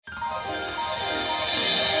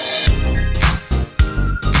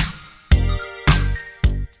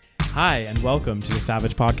Hi, and welcome to the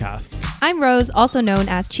SaVeg podcast. I'm Rose, also known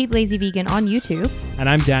as Cheap Lazy Vegan on YouTube. And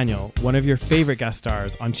I'm Daniel, one of your favorite guest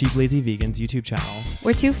stars on Cheap Lazy Vegan's YouTube channel.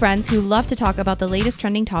 We're two friends who love to talk about the latest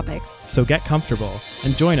trending topics. So get comfortable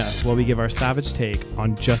and join us while we give our SaVeg take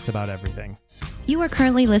on just about everything. You are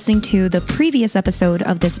currently listening to the previous episode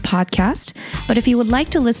of this podcast, but if you would like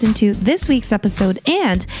to listen to this week's episode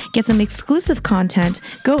and get some exclusive content,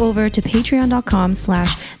 go over to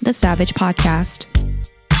patreon.com/thesavagepodcast.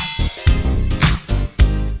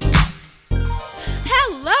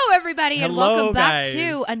 Hello, everybody, and welcome back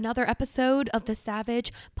to another episode of the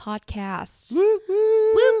SaVeg podcast. Woo,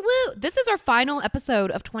 woo. Woo, woo. This is our final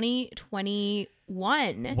episode of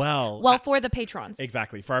 2021. Well, for the patrons.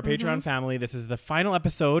 Exactly. For our Patreon family, this is the final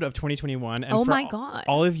episode of 2021. And Oh for my God.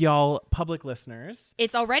 all of y'all public listeners,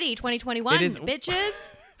 It's already 2021, It is- bitches.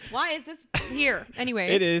 Why is this here?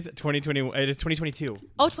 Anyways. it is 2021. It is 2022.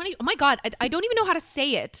 Oh my God. I don't even know how to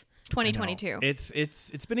say it. 2022.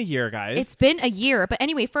 It's been a year, guys. It's been a year. But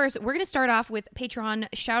anyway, first, we're going to start off with Patreon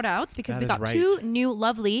shout outs because That we is got right. two new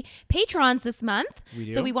lovely patrons this month. We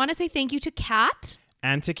do. So we want to say thank you to Kat.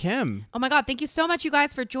 And to Kim. Oh my God. Thank you so much, you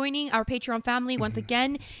guys, for joining our Patreon family. Once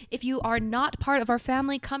again, if you are not part of our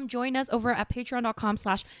family, come join us over at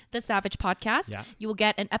patreon.com/thesavagepodcast. Yeah. You will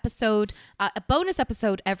get an episode, a bonus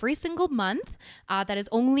episode every single month that is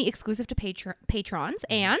only exclusive to patrons.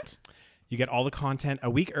 And You get all the content a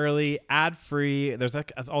week early, ad-free. There's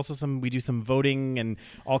we do some voting and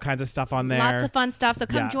all kinds of stuff on there. lots of fun stuff. So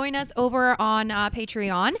come Yeah. join us over on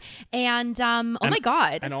Patreon. And oh my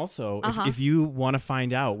God. And also, Uh-huh. if you want to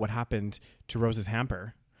find out what happened to Rose's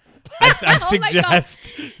hamper, I Oh my God.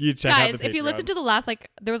 suggest you check out Guys, the if you Patreon. listen to the last,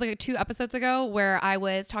 there was 2 episodes ago where I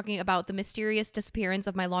was talking about the mysterious disappearance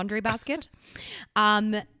of my laundry basket.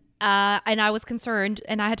 And I was concerned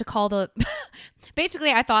and I had to call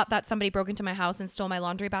basically I thought that somebody broke into my house and stole my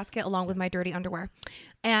laundry basket along with my dirty underwear.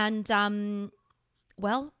 And,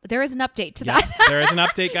 well, there is an update to that. There is an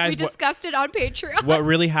update, guys. We discussed it on Patreon. What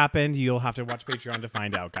really happened, you'll have to watch Patreon to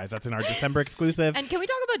find out, guys. That's in our December exclusive. And can we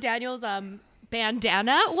talk about Daniel's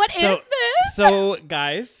bandana? What is So- this? So,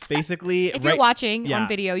 guys, basically... If you're watching yeah. on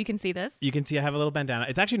video, you can see this. You can see I have a little bandana.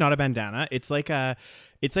 It's actually not a bandana. It's like a...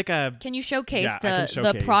 Can you showcase Yeah, I can the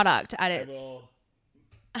showcase. product at I its... will-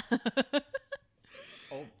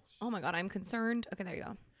 Oh my God, I'm concerned. Okay, there you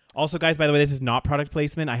go. Also, guys, by the way, this is not product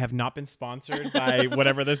placement. I have not been sponsored by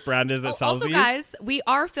whatever this brand is that sells Also, these. guys, we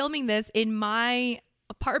are filming this in my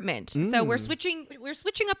apartment, so we're switching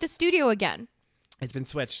up the studio again. It's been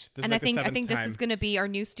switched. This And is I like think the 7th this time. is going to be our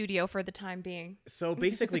new studio for the time being. So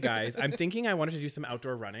basically, guys, I'm thinking I wanted to do some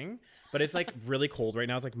outdoor running, but it's like really cold right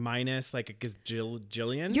now. It's like minus like a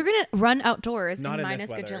gajillion. You're going to run outdoors Not in in this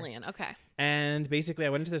minus weather. gajillion. Okay. And basically, I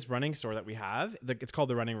went into this running store that we have. It's called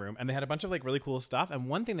the Running Room, and they had a bunch of like really cool stuff. And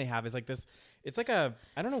one thing they have is like this. It's like I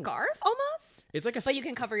don't know. Scarf almost? It's like But you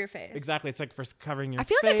can cover your face. Exactly. It's like for covering your I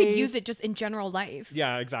feel face. like I could use it just in general life.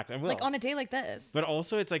 Yeah, exactly. I will. Like on a day like this. But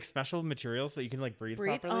also, it's like special materials so you can like breathe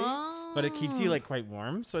properly. Oh. But it keeps you like quite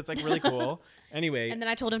warm, so it's like really cool. Anyway, And then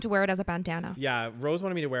I told him to wear it as a bandana. yeah, Rose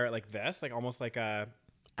wanted me to wear it like this, like almost like a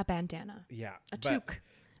A bandana. yeah, A but toque.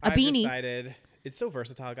 A I've beanie. Decided it's so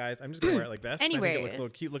versatile, guys. I'm just gonna wear it like this. I think it looks a little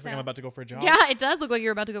cute. Looks like I'm about to go for a jog. Yeah, it does look like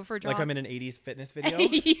you're about to go for a jog. Like I'm in an 80s fitness video.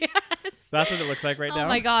 Yes. That's what it looks like right now. Oh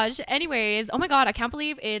my gosh. Anyways, oh my God, I can't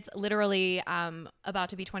believe it's literally about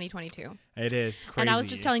to be 2022. It is crazy. And I was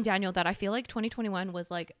just telling Daniel that I feel like 2021 was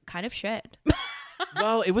like kind of shit.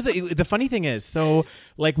 Well, it was. The funny thing is, so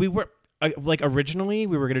like we were. Like originally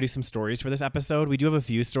we were going to do some stories for this episode. We do have a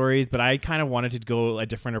few stories, but I kind of wanted to go a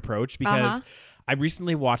different approach because I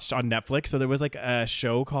recently watched on Netflix. So there was like a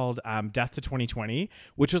show called Death to 2020,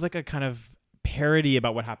 which was like a kind of parody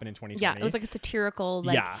about what happened in 2020. Yeah, it was like a satirical,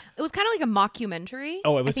 like, Yeah. it was kind of like a mockumentary.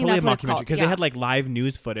 Oh, it was I think totally a that's what it's mockumentary called. because Yeah. they had like live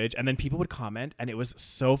news footage and then people would comment and it was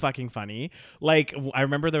so fucking funny. Like I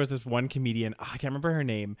remember there was this one comedian, I can't remember her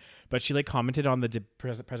name, but she like commented on the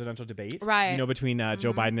presidential debate, Right. You know, between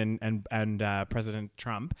Joe Biden and President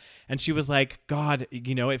Trump, and she was like, God,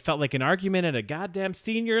 you know, it felt like an argument at a goddamn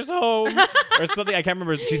seniors home or something. I can't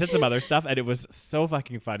remember. She said some other stuff and it was so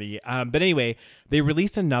fucking funny. But anyway, they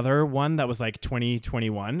released another one that was like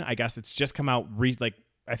 2021. I guess it's just come out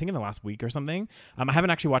I think in the last week or something. I haven't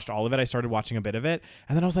actually watched all of it. I started watching a bit of it.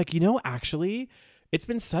 And then I was like, you know, actually, it's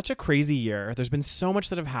been such a crazy year. There's been so much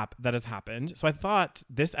that has happened. So I thought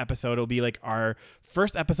this episode will be like our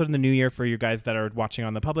first episode in the new year for you guys that are watching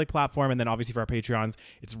on the public platform. And then obviously for our Patreons,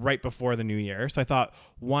 it's right before the new year. So I thought,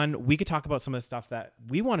 one, we could talk about some of the stuff that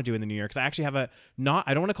we want to do in the new year. Because I actually have I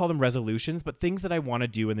don't want to call them resolutions, but things that I want to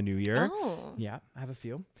do in the new year. Oh. Yeah, I have a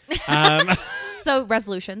few. So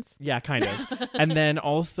resolutions. Yeah, kind of. And then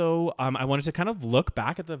also, I wanted to kind of look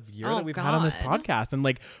back at the year that we've had on this podcast. And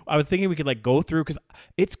like, I was thinking we could like go through, because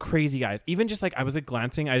it's crazy, guys. Even just like, I was like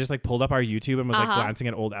glancing, I just like pulled up our YouTube and was like glancing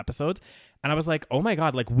at old episodes. And I was like, oh my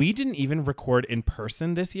God, like we didn't even record in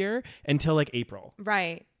person this year until like April.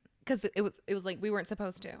 Right. Because it was like we weren't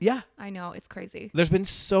supposed to. Yeah. I know. It's crazy. There's been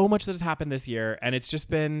so much that has happened this year. And it's just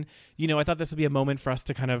been, you know, I thought this would be a moment for us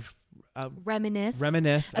to kind of reminisce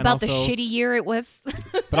also, about the shitty year it was.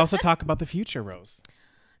 but also talk about the future, Rose.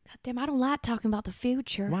 God damn, I don't like talking about the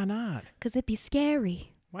future. Why not? Because it'd be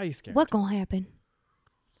scary. Why are you scared? What gonna happen?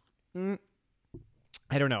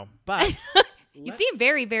 I don't know. But you seem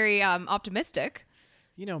very, very optimistic.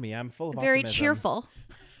 You know me. I'm full of very optimism. cheerful.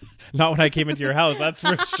 Not when I came into your house, that's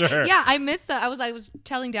for sure. Yeah, I miss. I was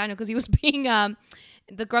telling Daniel because he was being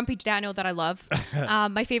the grumpy Daniel that I love.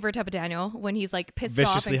 My favorite type of Daniel, when he's like pissed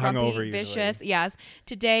viciously off and grumpy, hungover, vicious. Yes.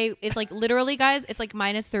 Today is like literally, guys, it's like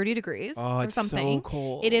minus 30 degrees or it's something. so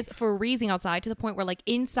cold. It is freezing outside to the point where like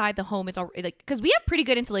inside the home it's already like, because we have pretty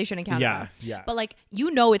good insulation in Canada. Yeah. But like,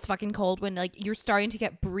 you know, it's fucking cold when like you're starting to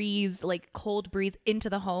get breeze, like cold breeze into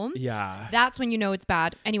the home. Yeah. That's when you know it's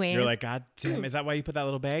bad. Anyways. You're like, God damn, is that why you put that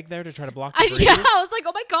little bag there to try to block the breeze? Yeah, I was like,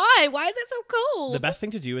 oh my God, why is it so cold? The best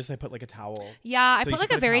thing to do is I put like a towel. Yeah, I So you put like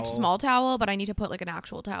should a very towel. small towel, but I need to put like an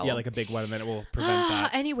actual towel. Yeah, like a big one, and then it will prevent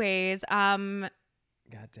that. Anyways, God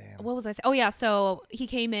damn. what was I saying? Oh yeah, so he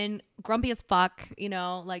came in grumpy as fuck, you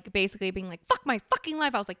know, like basically being like, fuck my fucking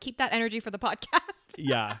life. I was like, keep that energy for the podcast.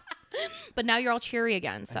 Yeah. But now you're all cheery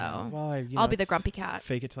again, so Well, I'll be the grumpy cat.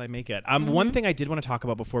 Fake it till I make it. One thing I did want to talk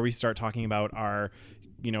about before we start talking about our,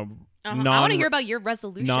 you know, I want to hear about your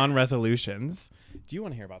resolution. non-resolutions. Do you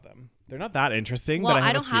want to hear about them? They're not that interesting. Well, but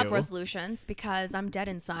I don't have have resolutions because I'm dead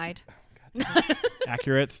inside.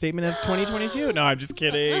 Accurate statement of 2022. No, I'm just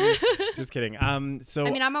kidding. Just kidding. So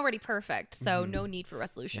I mean, I'm already perfect, so no need for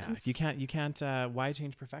resolutions. yeah, you can't. Why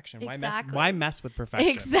change perfection? Exactly. Why mess with perfection?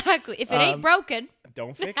 Exactly. If it ain't broken,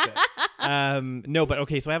 don't fix it. No, but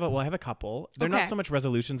okay. So I have a couple. They're not so much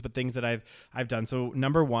resolutions, but things that I've done. So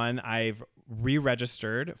number one, I've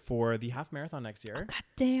re-registered for the half marathon next year. God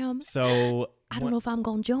damn. So I don't know if I'm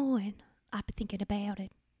gonna join. I've been thinking about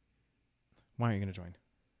it. Why are you gonna join?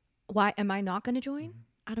 Why am I not gonna join?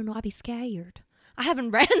 I don't know. I'd be scared. I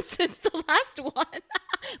haven't ran since the last one.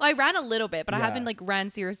 Well, I ran a little bit, but I haven't like ran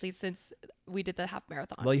seriously since we did the half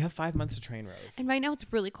marathon. Well, you have 5 months to train, Rose. And right now it's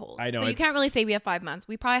really cold. I know. So you can't really say we have 5 months.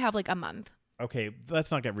 We probably have like a month. Okay,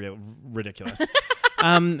 let's not get ridiculous.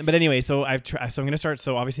 But anyway, so I'm going to start.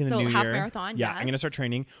 So obviously in the new half year, marathon. Yeah, yes. I'm going to start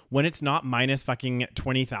training when it's not minus fucking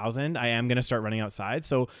 20,000. I am going to start running outside.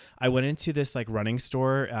 So I went into this like running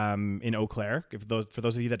store in Eau Claire. For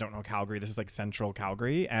those of you that don't know Calgary, this is like central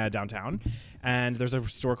Calgary, downtown, and there's a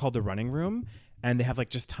store called the Running Room. And they have like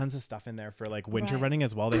just tons of stuff in there for like winter running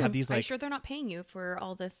as well. They have these like. Are you sure they're not paying you for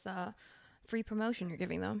all this free promotion you're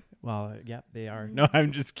giving them? Well, yeah, they are. No,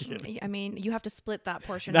 I'm just kidding. I mean, you have to split that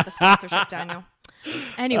portion of the sponsorship, Daniel.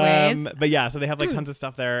 Anyways. But yeah, so they have like tons of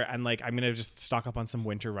stuff there, and like I'm gonna just stock up on some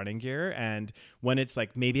winter running gear. And when it's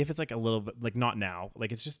like maybe if it's like a little bit like not now,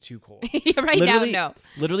 like it's just too cold. Now, no.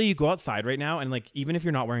 Literally, you go outside right now, and like even if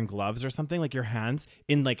you're not wearing gloves or something, like your hands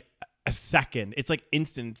in like a second, it's like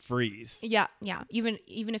instant freeze. Yeah. Even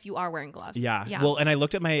if you are wearing gloves. Yeah. Well, and I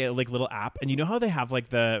looked at my like little app, and you know how they have like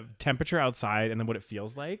the temperature outside and then what it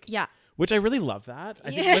feels like. Yeah. Which I really love that.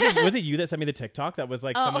 I think was it you that sent me the TikTok that was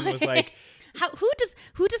like someone was like,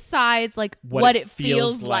 who decides like what it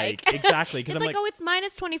feels like? Exactly. Because it's I'm like, oh, it's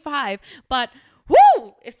minus 25, but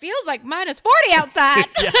whoo, it feels like minus 40 outside.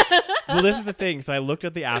 Well, this is the thing. So I looked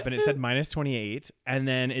at the app and it said minus 28, and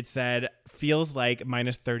then it said feels like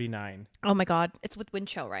minus 39. Oh my God. It's with wind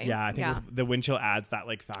chill, right? Yeah. I think the wind chill adds that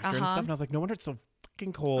like factor and stuff. And I was like, no wonder it's so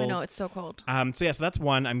fucking cold. I know, it's so cold. So that's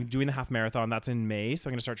one. I'm doing the half marathon. That's in May. So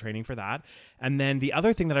I'm going to start training for that. And then the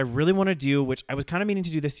other thing that I really want to do, which I was kind of meaning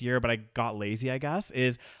to do this year, but I got lazy, I guess,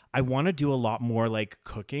 is I want to do a lot more like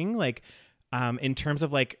cooking, like in terms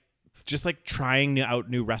of like just like trying out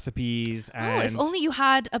new recipes. And if only you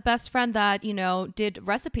had a best friend that, you know, did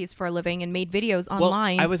recipes for a living and made videos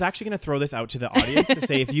online. I was actually going to throw this out to the audience to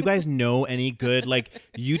say, if you guys know any good like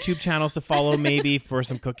YouTube channels to follow maybe for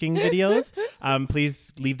some cooking videos,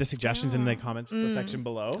 please leave the suggestions in the comment section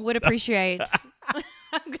below. Would appreciate.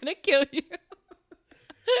 I'm going to kill you.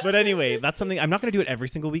 But anyway, that's something I'm not going to do it every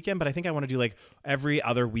single weekend, but I think I want to do like every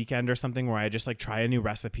other weekend or something where I just like try a new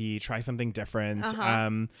recipe, try something different.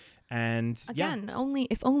 And again,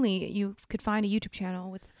 if only you could find a YouTube channel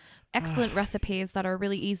with excellent recipes that are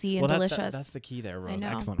really easy and delicious. That's the key there, Rose.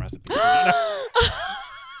 Excellent recipes.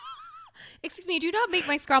 Excuse me, do you not make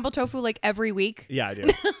my scrambled tofu like every week? Yeah, I do.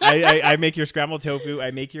 I make your scrambled tofu. I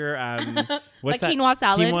make your what's that? Quinoa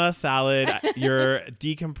salad. Quinoa salad. Your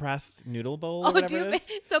decompressed noodle bowl. Or whatever it is.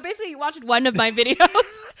 So basically, you watched one of my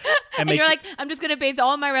videos, and you're like, I'm just gonna base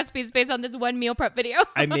all my recipes based on this one meal prep video.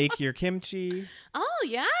 I make your kimchi. Oh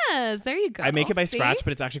yes, there you go. I make it by scratch,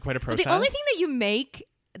 but it's actually quite a process. So the only thing that you make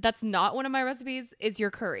that's not one of my recipes is your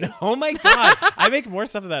curry. Oh my god, I make more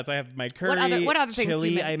stuff than that. So I have my curry, what other things chili.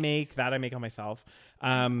 do you make? I make that. I make on myself.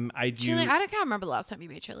 I do chili. I can't remember the last time you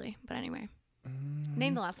made chili, but anyway,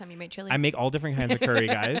 name the last time you made chili. I make all different kinds of curry,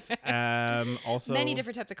 guys. Also many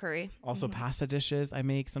different types of curry. Also pasta dishes. I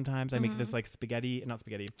make sometimes. I make this like spaghetti, not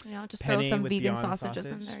spaghetti. Just throw some vegan sausages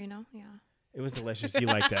sausage. in there. Yeah. It was delicious. You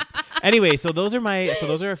liked it. Anyway, so those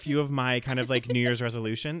are a few of my kind of like New Year's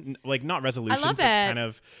resolution, like not resolutions, but kind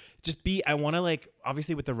of just I want to like,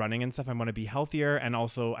 obviously with the running and stuff, I want to be healthier. And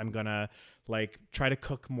also I'm going to like try to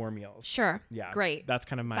cook more meals. Sure. Yeah. Great. That's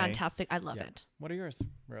kind of my. Fantastic. I love it. What are yours,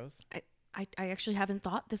 Rose? I actually haven't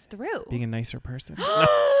thought this through. Being a nicer person.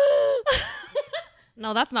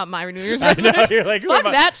 No, that's not my New Year's resolution. I know, you're like, fuck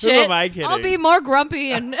that shit. Who am I kidding? I'll be more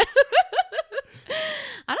grumpy and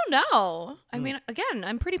I don't know. I mean, again,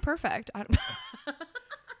 I'm pretty perfect.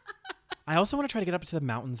 I also want to try to get up to the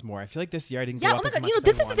mountains more. I feel like this year I didn't go up oh my as god, much as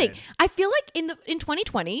this I is the thing. wanted. I feel like in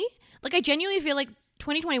 2020, like I genuinely feel like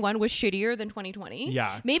 2021 was shittier than 2020.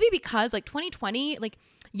 Yeah. Maybe because like 2020, like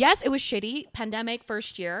yes, it was shitty, pandemic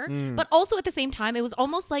first year, but also at the same time, it was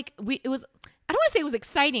almost like it was. I don't want to say it was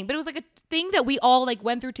exciting, but it was like a thing that we all like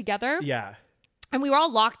went through together. Yeah. And we were all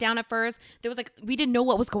locked down at first. There was like, we didn't know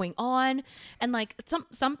what was going on. And like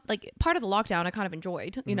some like part of the lockdown I kind of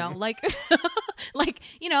enjoyed, you know, like,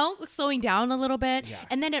 you know, slowing down a little bit. Yeah.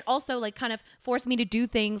 And then it also like kind of forced me to do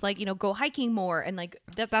things like, you know, go hiking more. And like,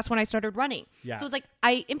 that's when I started running. Yeah. So it was like,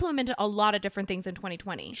 I implemented a lot of different things in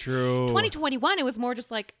 2020. True. 2021, it was more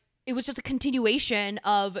just like, it was just a continuation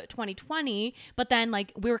of 2020, but then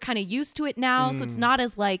like we were kind of used to it now. So it's not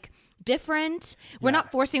as like different. We're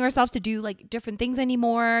not forcing ourselves to do like different things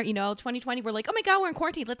anymore. You know, 2020, we're like, oh my God, we're in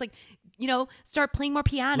quarantine. Let's like, you know, start playing more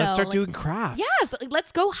piano. Let's start like, doing crafts. Yes.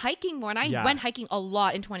 Let's go hiking more. And I went hiking a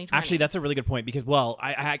lot in 2020. Actually, that's a really good point because, well,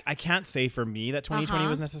 I can't say for me that 2020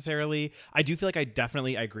 was necessarily, I do feel like I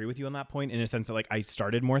agree with you on that point in a sense that like I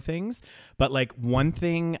started more things. But like one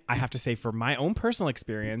thing I have to say for my own personal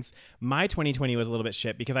experience, my 2020 was a little bit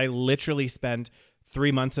shit because I literally spent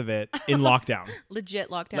 3 months of it in lockdown. Legit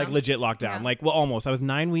lockdown. Like legit lockdown. Yeah. Like, well, almost. I was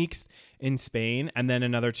 9 weeks in Spain and then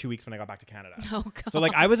another 2 weeks when I got back to Canada. Oh, God. So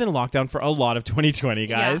like I was in lockdown for a lot of 2020,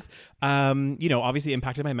 guys. You know, obviously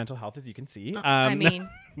impacted my mental health, as you can see. I mean,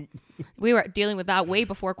 we were dealing with that way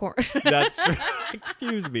before quarantine. That's true.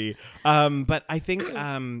 Excuse me. But I think,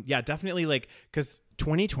 definitely like, because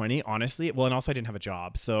 2020, honestly, well, and also I didn't have a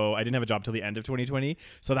job. So I didn't have a job till the end of 2020.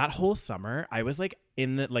 So that whole summer, I was like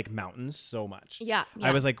in the like mountains so much. Yeah.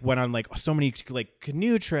 I was like, went on like so many like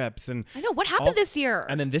canoe trips and I know what happened this year.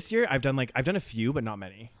 And then this year I've done a few, but not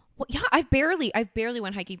many. Well, yeah, I've barely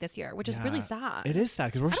went hiking this year, which is really sad. It is sad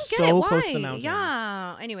because we're I don't get so it. close to the Why? mountains.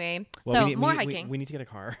 Yeah. Anyway, Well, so more hiking. We need to get a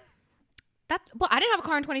car. Well, I didn't have a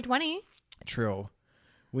car in 2020. True.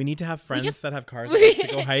 We need to have friends that have cars to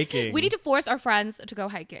go hiking. We need to force our friends to go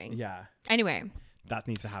hiking. Yeah. Anyway. That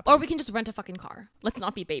needs to happen. Or we can just rent a fucking car. Let's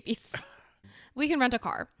not be babies. We can rent a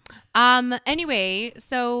car. Anyway,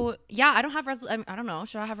 so yeah, I don't have I don't know.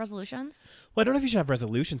 Should I have resolutions? Well, I don't know if you should have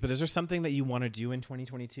resolutions, but is there something that you want to do in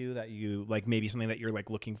 2022 that you like, maybe something that you're like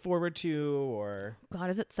looking forward to, or? God,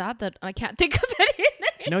 is it sad that I can't think of anything?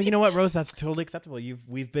 No, you know what, Rose? That's totally acceptable.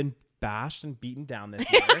 We've been bashed and beaten down this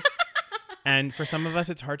year. And for some of us,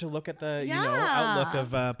 it's hard to look at the outlook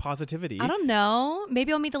of positivity. I don't know.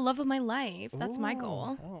 Maybe I'll meet the love of my life. That's my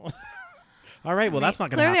goal. Oh. All right. Well, that's not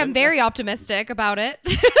going to happen. Clearly, I'm very optimistic about it.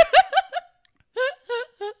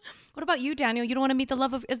 What about you, Daniel? You don't want to meet the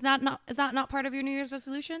love of? Is that not part of your New Year's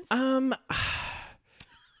resolutions? I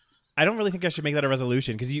don't really think I should make that a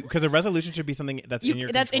resolution because a resolution should be something that's in your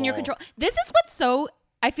control. That's in your control. This is what's so.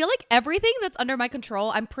 I feel like everything that's under my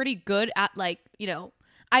control, I'm pretty good at. Like, you know,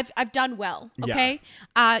 I've done well. Okay.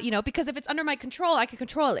 Yeah. You know, because if it's under my control, I can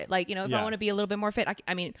control it. Like, you know, if I want to be a little bit more fit,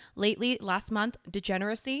 I mean, lately, last month,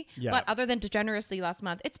 degeneracy. Yeah. But other than degeneracy last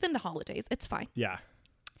month, it's been the holidays. It's fine. Yeah.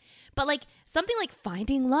 But like something like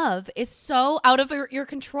finding love is so out of your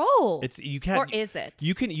control. You can't. Or is it?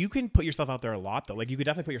 You can put yourself out there a lot though. Like you could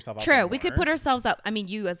definitely put yourself out there. there. True. We could put ourselves up. I mean,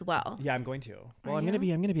 you as well. Yeah, I'm going to. Well, I'm gonna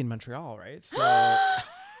be in Montreal, right? So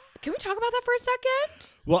can we talk about that for a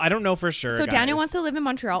second? Well, I don't know for sure. So Daniel wants to live in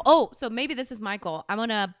Montreal. Oh, so maybe this is my goal. I'm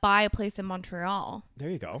gonna buy a place in Montreal. There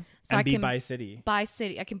you go. So and be by city. By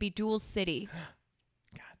city. I can be dual city.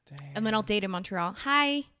 God And then I'll date in Montreal.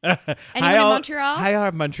 Hi. Anyone in Montreal? Hi,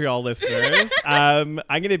 our Montreal listeners. I'm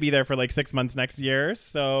going to be there for like 6 months next year.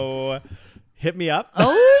 So hit me up.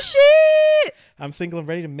 Oh, shit. I'm single and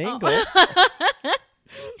ready to mingle.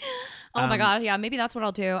 Oh my God. Yeah. Maybe that's what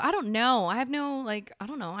I'll do. I don't know. I have no, I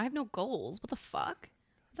don't know. I have no goals. What the fuck?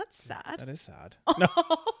 Is that sad? That is sad. No.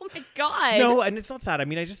 Oh my God. No, and it's not sad. I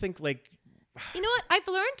mean, I just think like, you know what? I've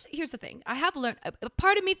learned. Here's the thing. I have learned. A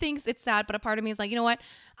part of me thinks it's sad, but a part of me is like, you know what?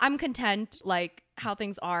 I'm content, like how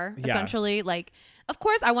things are. Yeah. Essentially, like, of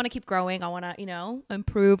course, I want to keep growing. I want to,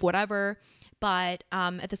 improve, whatever. But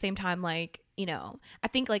at the same time, like, I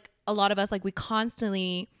think like a lot of us, like, we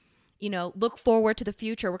constantly, look forward to the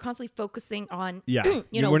future. We're constantly focusing on,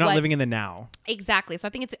 we're not living in the now. Exactly. So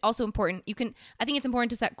I think it's also important. I think it's important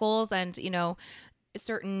to set goals and,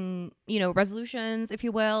 certain resolutions, if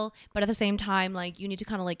you will, but at the same time, like, you need to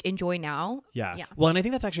kind of like enjoy now. Yeah Well, and I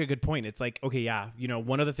think that's actually a good point. It's like, okay,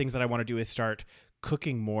 one of the things that I want to do is start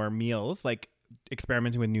cooking more meals, like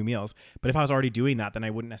experimenting with new meals. But if I was already doing that, then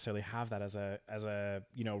I wouldn't necessarily have that as a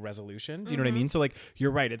resolution. Do you know what I mean? So like,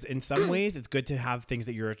 you're right, it's in some ways it's good to have things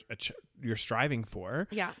that you're striving for.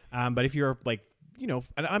 But if you're like,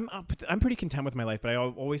 and I'm pretty content with my life, but I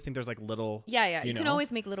always think there's like little. You can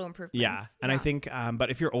always make little improvements. And I think,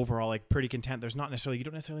 but if you're overall like pretty content, you don't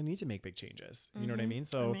necessarily need to make big changes. You know what I mean?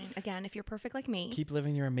 So again, if you're perfect like me, keep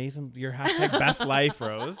living your hashtag best life,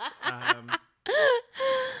 Rose.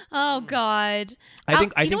 Oh God. I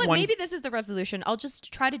think maybe this is the resolution. I'll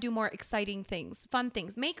just try to do more exciting things, fun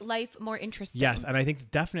things, make life more interesting. Yes, and I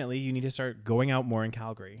think definitely you need to start going out more in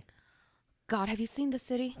Calgary. God, have you seen the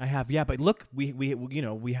city? I have, yeah. But look, we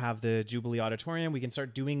have the Jubilee Auditorium. We can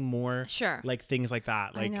start doing more, like things like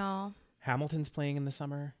that. Like, I know. Hamilton's playing in the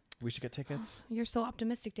summer. We should get tickets. You're so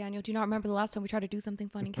optimistic, Daniel. Do you not remember the last time we tried to do something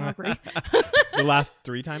fun in Calgary? The last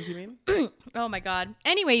 3 times, you mean? Oh my God.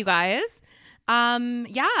 Anyway, you guys.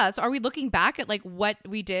 So are we looking back at like what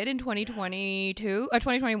we did in 2022 or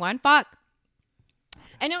 2021? Fuck.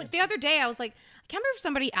 I know the other day I was like, I can't remember if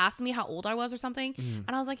somebody asked me how old I was or something.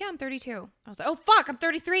 And I was like, yeah, I'm 32. I was like, oh fuck, I'm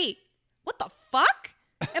 33. What the fuck?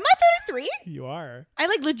 Am I 33? You are. I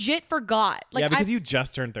like legit forgot. Like, yeah, because you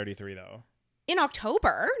just turned 33 though. In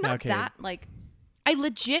October. Not that. Like, I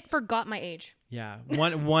legit forgot my age. Yeah.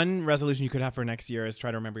 One resolution you could have for next year is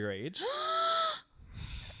try to remember your age.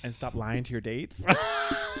 And stop lying to your dates. I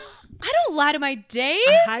don't lie to my dates.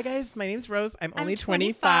 Hi guys, my name's Rose. I'm only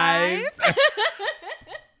 25.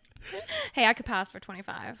 Hey, I could pass for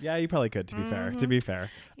 25. Yeah, you probably could, to be fair. To be fair.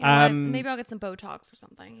 You know maybe I'll get some Botox or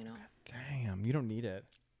something, Damn, you don't need it.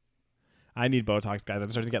 I need Botox, guys. I'm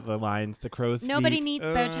starting to get the lines, the crow's feet. Nobody needs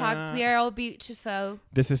Botox. We are all beautiful.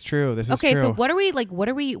 This is true. Okay, so what are we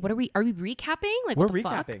are we recapping? Like, we're what the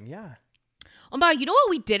recapping, fuck? yeah. Oh my, you know what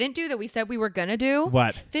we didn't do that we said we were gonna do?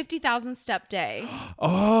 What? 50,000 step day.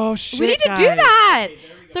 Oh shit! We need to do that. Okay,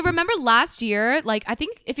 so remember last year, like, I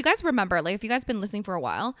think if you guys remember, like if you guys been listening for a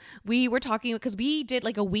while, we were talking because we did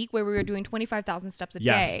like a week where we were doing 25,000 steps a day.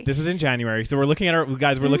 Yes, this was in January. So we're looking at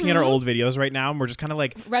looking at our old videos right now, and we're just kind of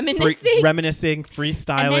like reminiscing,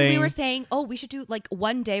 freestyling. And then we were saying, oh, we should do like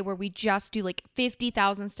one day where we just do like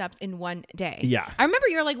 50,000 steps in one day. Yeah. I remember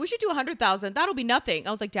you're like, we should do 100,000. That'll be nothing.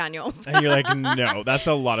 I was like, Daniel. And you're like, no, that's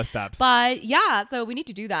a lot of steps. But yeah, so we need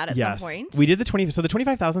to do that at some point. We did the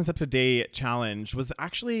 25,000 steps a day challenge was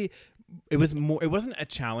actually, it wasn't a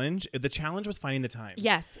challenge. The challenge was finding the time.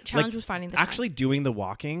 Yes. Challenge was finding the time. Actually doing the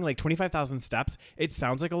walking, like 25,000 steps, it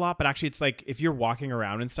sounds like a lot, but actually it's like, if you're walking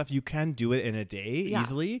around and stuff, you can do it in a day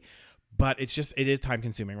easily, but it is time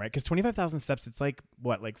consuming, right? Because 25,000 steps, it's like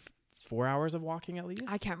what, like 4 hours of walking at least?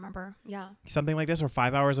 I can't remember. Yeah. Something like this, or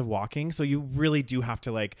 5 hours of walking. So you really do have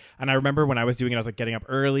to like, and I remember when I was doing it, I was like getting up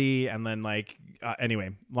early and then like, anyway,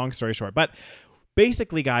 long story short. But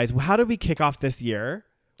basically, guys, how did we kick off this year?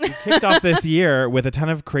 We kicked off this year with a ton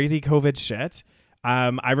of crazy COVID shit.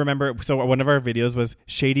 I remember, so one of our videos was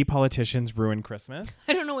Shady Politicians Ruin Christmas.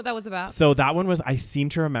 I don't know what that was about. So that one was, I seem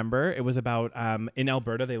to remember, it was about in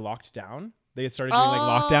Alberta, they locked down. They had started doing like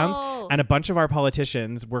lockdowns, and a bunch of our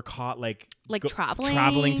politicians were caught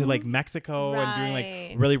traveling to like Mexico and doing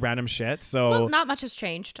like really random shit. So not much has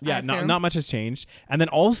changed. Yeah, not much has changed. And then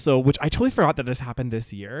also, which I totally forgot that this happened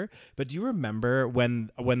this year, but do you remember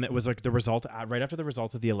when it was like the result right after the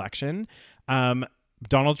result of the election?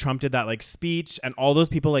 Donald Trump did that like speech, and all those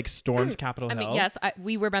people like stormed Capitol Hill. I mean, yes,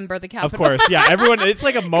 we remember the Capitol. Of course, yeah. Everyone, it's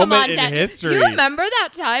like a moment in history. Do you remember that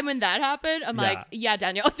time when that happened? I'm like, yeah,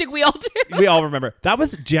 Daniel. I think we all do. We all remember. That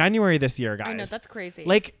was January this year, guys. I know, that's crazy.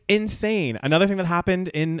 Like insane. Another thing that happened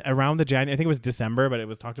in around the January, I think it was December, but it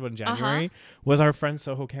was talked about in January, was our friend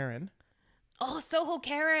Soho Karen. Oh, Soho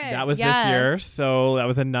Carrot. That was this year. So that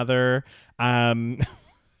was another.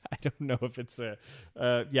 I don't know if it's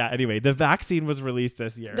anyway, the vaccine was released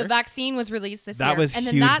this year. The vaccine was released this year. That was and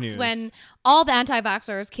then huge that's news. when all the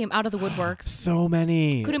anti-vaxxers came out of the woodworks. So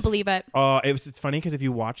many. Couldn't believe it. It's funny because if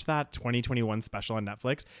you watch that 2021 special on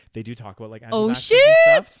Netflix, they do talk about like Oh, anti-vaxxers shit. and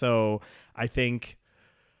stuff. So I think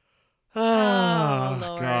oh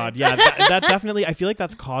Lord. God. Yeah, that definitely, I feel like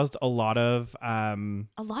that's caused a lot of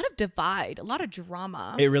divide, a lot of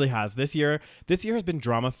drama. it really has. This year has been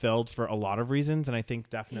drama filled for a lot of reasons, and I think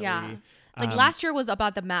definitely Like last year was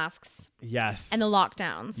about the masks yes. and the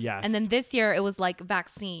lockdowns. Yes. And then this year it was like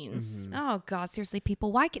vaccines. Mm-hmm. Oh God, seriously,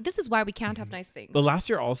 people, this is why we can't have nice things. The last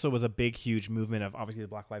year also was a big, huge movement of obviously the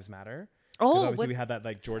Black Lives Matter. Oh, obviously we had that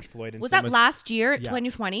like George Floyd incident. Was that last year, Yeah.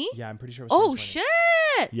 2020? Yeah, I'm pretty sure it was Oh 2020.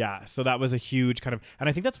 shit. Yeah, so that was a huge kind of, and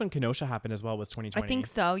I think that's when Kenosha happened as well, was 2020. I think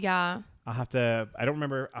so, yeah. I don't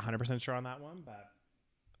remember 100% sure on that one, but.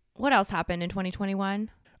 What else happened in 2021?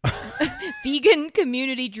 Vegan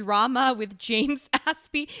community drama with James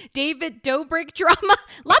Aspie, David Dobrik drama.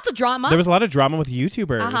 Lots of drama. There was a lot of drama with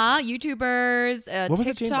YouTubers. YouTubers, What was TikTokers.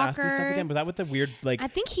 the James Aspie stuff again? Was that with the weird like I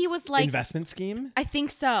think he was like investment scheme? I think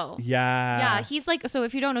so. Yeah. Yeah, he's like, so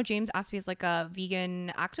if you don't know, James Aspie is like a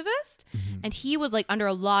vegan activist, and he was like under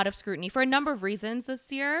a lot of scrutiny for a number of reasons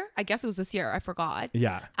this year. I guess it was this year. I forgot.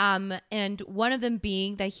 Yeah. And one of them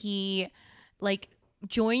being that he like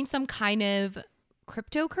joined some kind of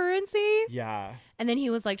cryptocurrency. Yeah. And then he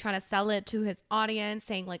was like trying to sell it to his audience,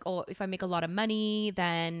 saying like, oh, if I make a lot of money,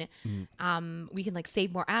 then we can like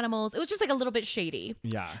save more animals. It was just like a little bit shady.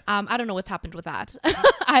 Yeah. I don't know what's happened with that.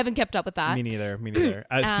 I haven't kept up with that. Me neither.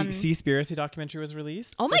 Seaspiracy documentary was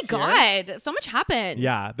released. Oh my this year. God. So much happened.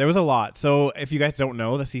 Yeah, there was a lot. So if you guys don't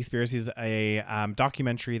know, the Seaspiracy is a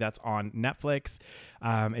documentary that's on Netflix.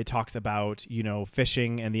 It talks about,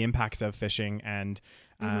 fishing and the impacts of fishing and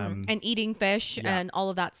eating fish and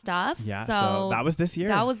all of that stuff. Yeah, so that was this year.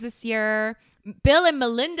 That was this year. Bill and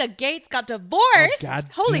Melinda Gates got divorced. Oh, God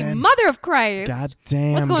Holy damn. Mother of Christ. God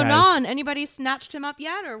damn, What's going guys. on? Anybody snatched him up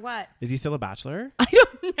yet or what? Is he still a bachelor? I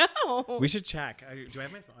don't know. We should check. Do I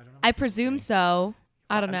have my phone? I don't know. I presume so.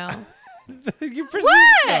 I don't know. You presume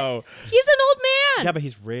What? so. He's an old man. Yeah, but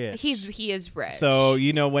he's rich. He is rich. So,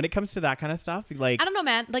 when it comes to that kind of stuff, like I don't know,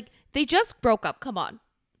 man. Like they just broke up. Come on.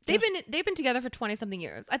 They've been together for 20 something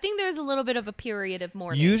years. I think there's a little bit of a period of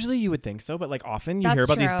mourning. usually you would think so, but like often you That's hear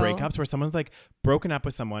about these true. breakups where someone's like broken up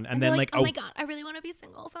with someone and then they're like oh my God, I really want to be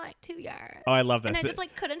single for like 2 years. oh, I love this. And I just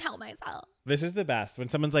like couldn't help myself. This is the best when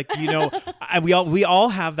someone's like, we all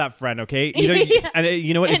have that friend, okay? And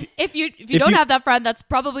you know what? And if you don't have that friend, that's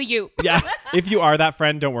probably you. Yeah, if you are that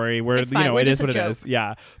friend, don't worry. It's fine. We're it is just what a it joke. is.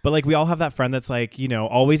 Yeah, but like we all have that friend that's like,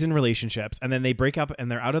 always in relationships, and then they break up and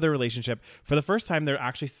they're out of their relationship for the first time. They're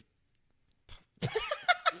actually.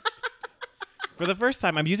 For the first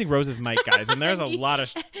time, I'm using Rose's mic, guys, and there's a lot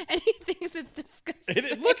of. And he thinks it's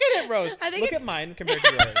disgusting. Look at it, Rose. Look at mine compared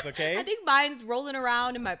to yours, okay? I think mine's rolling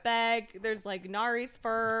around in my bag. There's like Nari's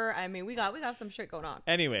fur. I mean, we got some shit going on.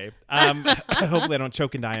 Anyway, hopefully I don't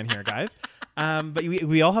choke and die in here, guys. But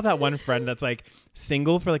we all have that one friend that's like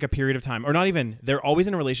single for like a period of time, or not even. They're always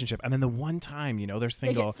in a relationship, and then the one time they're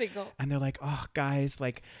single, and they're like, oh, guys,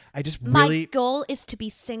 like I just really. My goal is to be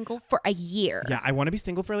single for a year. Yeah, I want to be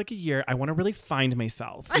single for like a year. I want to really find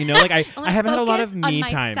myself. Like I haven't had a lot of me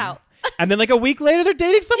time. And then like a week later, they're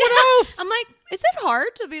dating someone else. I'm like, is it hard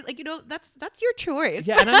to be like, that's your choice.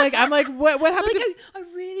 Yeah, and I'm like, what happened? Like, I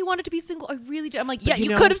really wanted to be single. I really did. I'm like, yeah,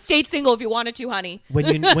 you could have stayed single if you wanted to, honey. When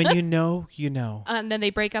you know, you know. And then they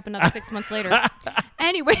break up another 6 months later.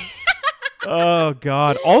 Anyway. Oh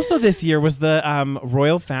God! Also, this year was the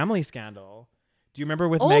royal family scandal. Do you remember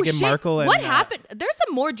with Meghan Markle? And, what happened? There's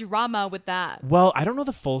some more drama with that. Well, I don't know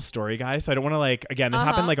the full story, guys, so I don't want to like. Again, this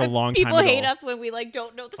happened like a long time ago. People hate us when we like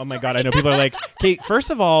don't know the story. Oh my God, I know people are like, okay, first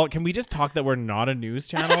of all, can we just talk that we're not a news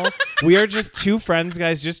channel? We are just two friends,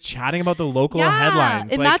 guys, just chatting about the local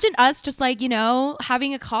headlines. Imagine us just like,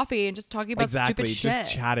 having a coffee and just talking about stupid shit.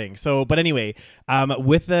 Just chatting. So, but anyway,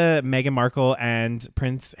 with the Meghan Markle and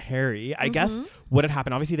Prince Harry, I guess what had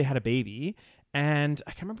happened, obviously they had a baby. And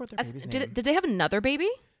I can't remember what their baby's name. Did they have another baby?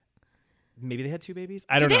 Maybe they had two babies.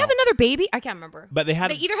 I don't know. Did they have another baby? I can't remember. But they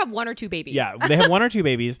either have one or two babies. Yeah, they have one or two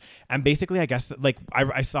babies. And basically, I guess that, like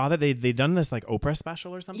I saw that they'd done this like Oprah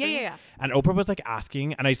special or something. Yeah. And Oprah was like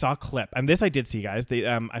asking, and I saw a clip. And this I did see, guys.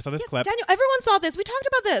 I saw this clip. Daniel, everyone saw this. We talked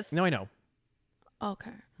about this. No, I know.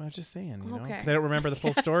 Okay. I was just saying, because Okay. I don't remember the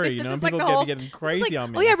full story. And like people getting crazy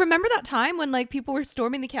on me. Oh yeah, remember that time when like people were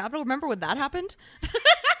storming the Capitol? Remember when that happened?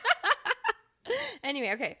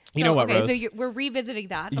 Anyway, okay. You know what, Okay, Rose? so we're revisiting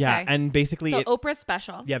that. Yeah, Okay. and basically, So Oprah's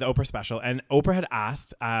special. yeah, the Oprah special, and Oprah had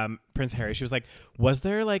asked Prince Harry. She was like, "Was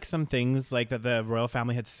there like some things like that the royal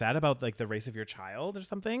family had said about like the race of your child or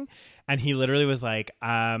something?" And he literally was like,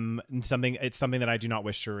 "Something. It's something that I do not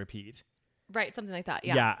wish to repeat." Right, something like that.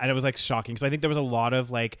 Yeah. Yeah, and it was like shocking. So I think there was a lot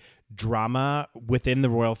of like drama within the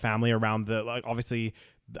royal family around the like obviously,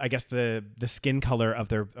 I guess the skin color of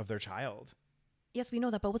their child. Yes, we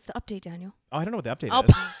know that, but what's the update, Daniel? Oh, I don't know what the update Oh,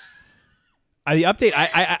 is. The update,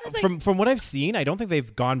 I was like- from what I've seen, I don't think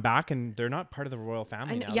they've gone back and they're not part of the royal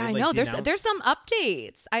family now. Yeah, I They've, know. like, There's denounced- some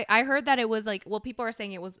updates. I heard that it was like, well, people are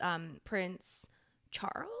saying it was Prince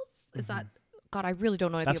Charles. Is that God? I really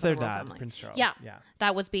don't know anything That's about their the royal dad, family. Prince Charles. Yeah, Yeah.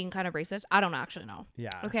 that was being kind of racist. I don't actually know.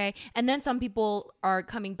 Yeah. Okay, and then some people are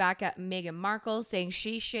coming back at Meghan Markle saying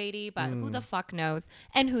she's shady, but who the fuck knows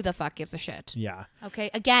and who the fuck gives a shit? Yeah. Okay,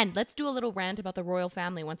 again, let's do a little rant about the royal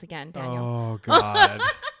family once again, Daniel. Oh God.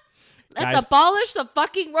 Let's Guys, abolish the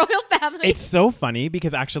fucking royal family. it's so funny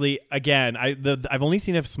because actually, again, I've only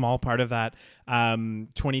seen a small part of that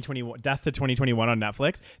 2021 Death to 2021 on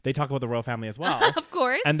Netflix. They talk about the royal family as well. Of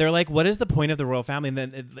course. And they're like, what is the point of the royal family? And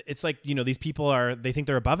then it's like, you know, these people they think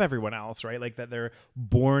they're above everyone else, right? Like that they're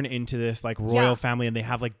born into this like royal Yeah. family and they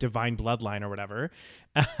have like divine bloodline or whatever.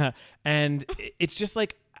 And it's just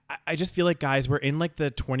like, I just feel like, guys, we're in like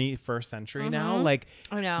the 21st century now. Like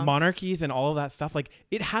I know. monarchies and all of that stuff, like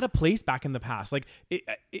it had a place back in the past. Like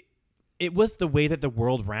it was the way that the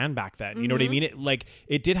world ran back then. You know what I mean?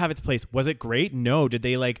 It did have its place. Was it great? No. Did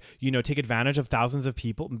they like, you know, take advantage of thousands of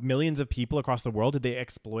people, millions of people across the world? Did they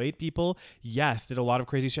exploit people? Yes. Did a lot of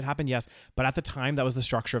crazy shit happen? Yes. But at the time, that was the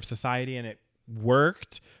structure of society and it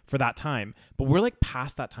worked for that time. But we're like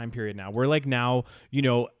past that time period now. We're like now, you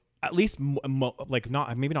know, at least like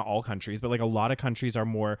not maybe not all countries, but like a lot of countries are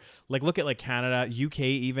more like, look at like Canada, UK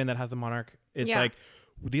even, that has the monarch. It's like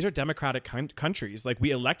these are democratic countries. Like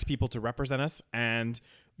we elect people to represent us, and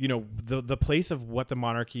you know the place of what the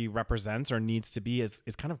monarchy represents or needs to be is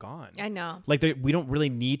kind of gone. I know. Like we don't really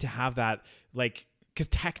need to have that, like, because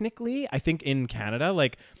technically I think in Canada,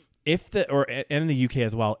 like or in the UK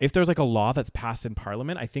as well, if there's like a law that's passed in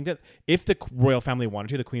Parliament, I think that if the royal family wanted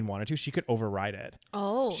to, the Queen wanted to, she could override it.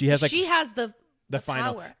 Oh, she has like she has the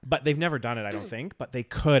final power. But they've never done it, I don't think, but they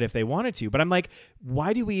could if they wanted to. But I'm like,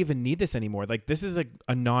 why do we even need this anymore? Like this is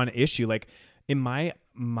a non-issue. Like in my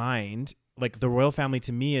mind, like the royal family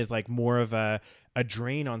to me is like more of a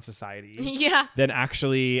drain on society Yeah. than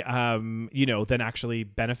actually than actually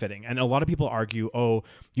benefiting. And a lot of people argue, oh,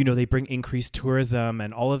 you know, they bring increased tourism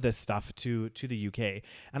and all of this stuff to the UK.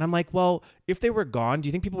 And I'm like, well, if they were gone, do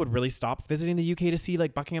you think people would really stop visiting the UK to see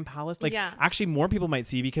like Buckingham Palace? Like actually more people might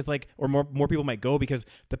see because like, or more people might go because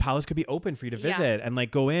the palace could be open for you to visit and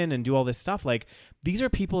like go in and do all this stuff. Like these are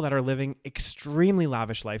people that are living extremely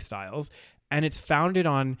lavish lifestyles. And it's founded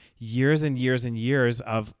on years and years and years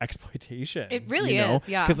of exploitation. It really is,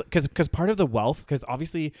 yeah. Because part of the wealth, because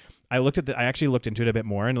obviously I actually looked into it a bit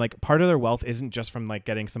more, and like part of their wealth isn't just from like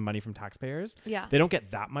getting some money from taxpayers. Yeah. They don't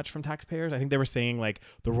get that much from taxpayers. I think they were saying like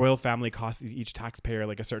the royal family costs each taxpayer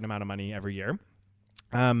like a certain amount of money every year.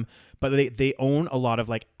 But they own a lot of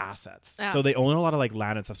like assets. Yeah. So they own a lot of like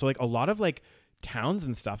land and stuff. So like a lot of like towns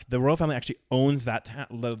and stuff, the royal family actually owns that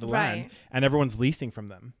the land, and everyone's leasing from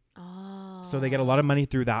them. Oh. So they get a lot of money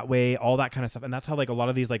through that way, all that kind of stuff. And that's how like a lot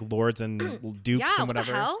of these like lords and dukes and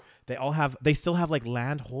whatever, what the hell? They still have like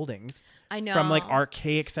land holdings. I know. From like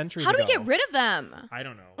archaic centuries How do ago. we get rid of them? I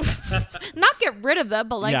don't know. Not get rid of them,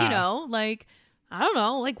 but like, Yeah. you know, like, I don't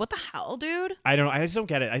know. Like, what the hell, dude? I don't know. I just don't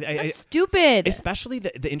get it. That's stupid. Especially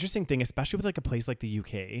the interesting thing, especially with like a place like the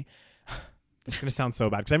UK. It's going to sound so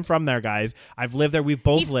bad because I'm from there, guys. I've lived there. We've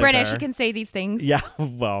both He's lived British. there. He can say these things. Yeah,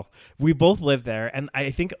 well, we both live there. And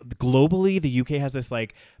I think globally, the UK has this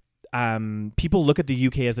like, people look at the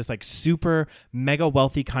UK as this like super mega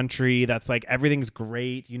wealthy country that's like everything's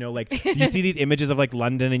great. You know, like you see these images of like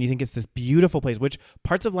London and you think it's this beautiful place, which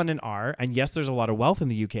parts of London are. And yes, there's a lot of wealth in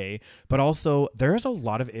the UK, but also there's a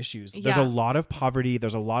lot of issues. There's a lot of poverty.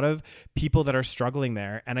 There's a lot of people that are struggling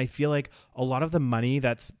there. And I feel like a lot of the money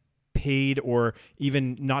that's paid or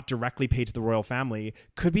even not directly paid to the royal family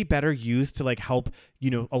could be better used to like help, you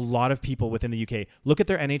know, a lot of people within the UK. Look at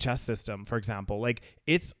their NHS system, for example. Like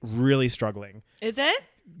it's really struggling. Is it?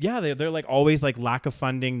 Yeah, they're like always like lack of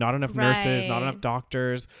funding, not enough nurses, not Right. enough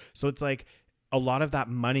doctors. So it's like a lot of that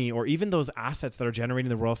money, or even those assets that are generating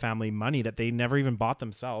the royal family money that they never even bought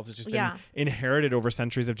themselves, it's just been inherited over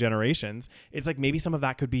centuries of generations. It's like maybe some of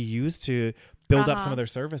that could be used to build up some of their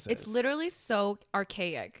services. It's literally so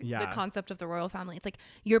archaic, the concept of the royal family. It's like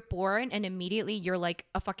you're born and immediately you're like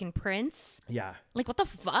a fucking prince. Yeah. Like, what the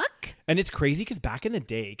fuck? And it's crazy because back in the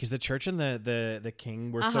day, because the church and the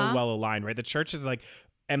king were so well aligned, right? The church is like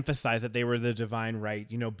emphasize that they were the divine right,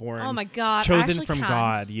 you know, born, oh my God, chosen from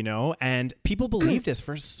God, you know, and people believed this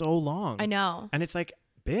for so long. I know. And it's like,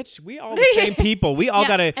 bitch, we all the same people. We all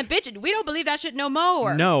gotta. And bitch, we don't believe that shit no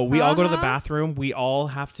more. No, we all go to the bathroom. We all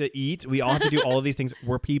have to eat. We all have to do all of these things.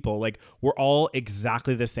 We're people. Like, we're all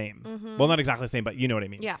exactly the same. Well, not exactly the same, but you know what I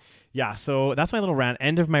mean. Yeah. Yeah. So that's my little rant.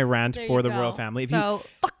 End of my rant for the royal family.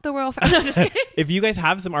 Fuck the royal family. No, just kidding. If you guys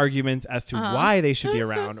have some arguments as to why they should be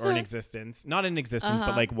around or in existence, not in existence,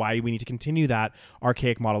 but like why we need to continue that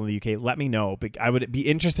archaic model in the UK, let me know. I would be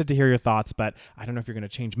interested to hear your thoughts, but I don't know if you're going to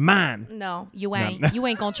change mine. No, you ain't. No. You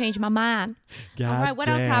ain't going to change my mind. God all right, what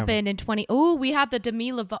else happened in 20? Oh, we had the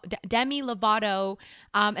Demi Lovato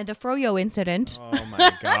and the Froyo incident. Oh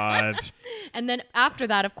my God. And then after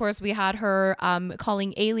that, of course, we had her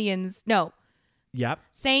calling aliens. No. Yep.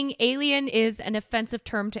 Saying alien is an offensive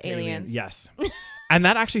term to aliens. Yes. And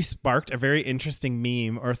that actually sparked a very interesting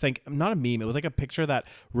meme, or not a meme. It was like a picture that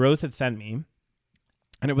Rose had sent me.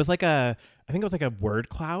 And it was like I think it was like a word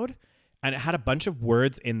cloud. And it had a bunch of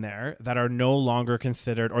words in there that are no longer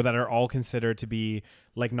considered, or that are all considered to be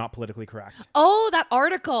like not politically correct. Oh, that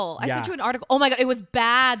article. I sent you an article. Oh my God. It was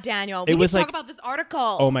bad, Daniel. We need to talk about this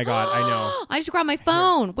article. Oh my God. I know. I just grabbed my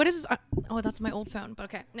phone. Here. What is this? Oh, that's my old phone. But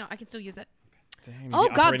okay. No, I can still use it. Dang, oh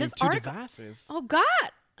God. This article. Devices. Oh God.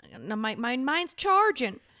 No, my mind's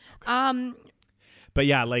charging. Okay. But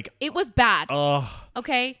yeah, like. It was bad. Oh.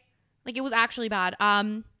 Okay. Like, it was actually bad.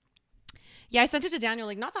 Yeah, I sent it to Daniel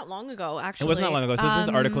like not that long ago, actually. It wasn't that long ago. So it's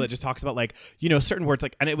this article that just talks about like, you know, certain words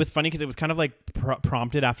like, and it was funny because it was kind of like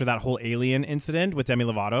prompted after that whole alien incident with Demi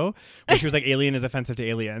Lovato, where she was like, alien is offensive to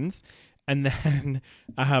aliens. And then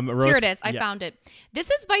here it is. I found it.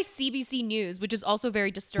 This is by CBC News, which is also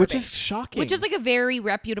very disturbing. Which is shocking. Which is like a very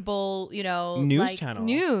reputable, you know, news channel.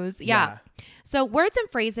 News. Yeah. So words and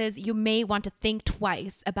phrases you may want to think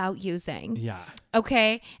twice about using. Yeah.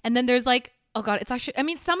 Okay. And then there's like, oh God, it's actually, I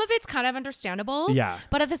mean, some of it's kind of understandable. Yeah.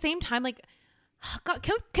 But at the same time, like, God,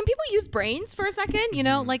 can people use brains for a second? You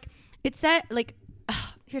know, like it said, like,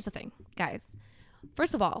 here's the thing, guys.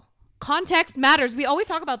 First of all, context matters. We always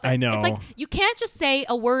talk about this. I know. It's like, you can't just say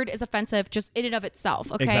a word is offensive just in and of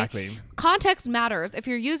itself. Okay. Exactly. Context matters. If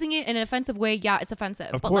you're using it in an offensive way, yeah, it's offensive.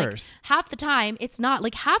 Of course. Like, half the time, it's not.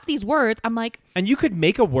 Like, half these words, I'm like. And you could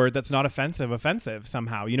make a word that's not offensive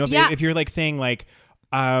somehow. You know, if you're like saying like,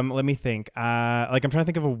 let me think. Like, I'm trying to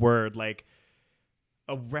think of a word, like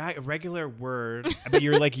a regular word, but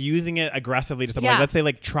you're like using it aggressively to something. Like, let's say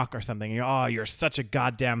like truck or something. You're such a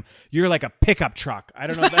goddamn. You're like a pickup truck. I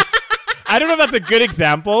don't know. I don't know if that's a good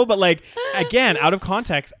example, but like, again, out of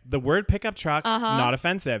context, the word pickup truck, not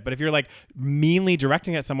offensive. But if you're like meanly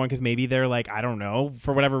directing at someone because maybe they're like, I don't know,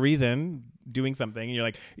 for whatever reason, doing something, and you're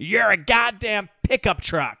like, you're a goddamn pickup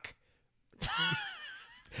truck.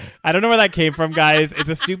 I don't know where that came from, guys. It's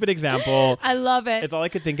a stupid example. I love it. It's all I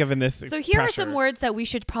could think of in this. So here are some words that we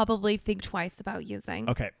should probably think twice about using.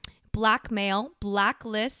 Okay. Blackmail,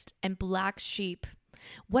 blacklist, and black sheep.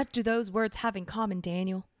 What do those words have in common,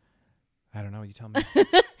 Daniel? I don't know. You tell me.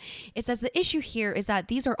 It says the issue here is that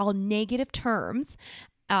these are all negative terms,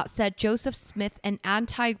 said Joseph Smith, an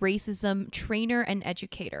anti-racism trainer and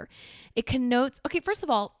educator. It connotes, okay, first of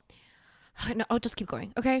all, no, I'll just keep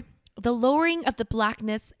going, okay? The lowering of the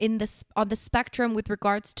blackness on the spectrum with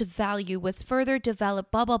regards to value was further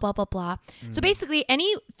developed, blah, blah, blah, blah, blah. So basically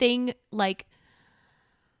anything like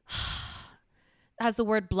has the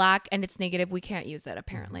word black and it's negative, we can't use it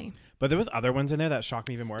apparently. But there was other ones in there that shocked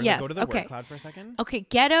me even more. Yes, Go to the word cloud for a second. Okay,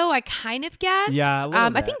 ghetto, I kind of get. Yeah, a little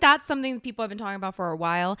bit. I think that's something that people have been talking about for a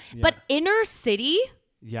while. Yeah. But inner city?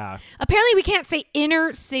 Yeah. Apparently we can't say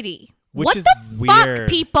inner city. Which is weird. What the fuck,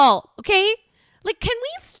 people? Okay? Like, can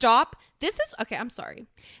we stop? Okay, I'm sorry.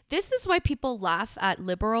 This is why people laugh at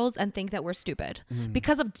liberals and think that we're stupid.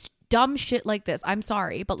 Because of dumb shit like this. I'm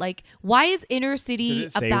sorry. But like, why is inner city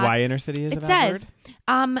Does it say why inner city is a bad word? It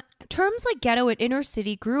says, terms like ghetto and inner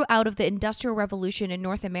city grew out of the Industrial Revolution in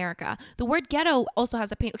North America. The word ghetto also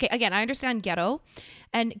has a pain. Okay, again, I understand ghetto.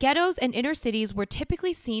 And ghettos and inner cities were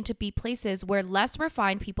typically seen to be places where less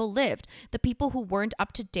refined people lived. The people who weren't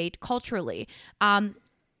up to date culturally.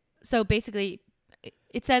 So basically,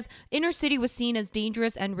 it says inner city was seen as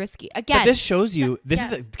dangerous and risky. Again, but this shows you,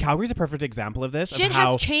 Calgary's a perfect example of this. Shit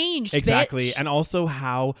has changed, exactly, bitch. and also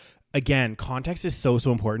how again, context is so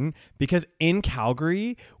important because in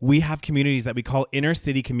Calgary, we have communities that we call inner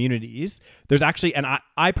city communities. There's actually, and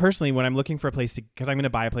I personally, when I'm looking for a place because I'm going to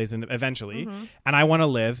buy a place eventually, and I want to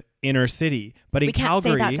live inner city. But in We can't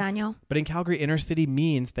Calgary, say that, Daniel. But in Calgary, inner city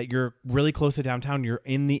means that you're really close to downtown. You're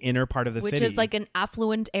in the inner part of the Which city. is like an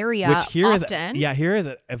affluent area Which here is often. here is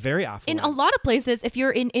a very affluent. In a lot of places, if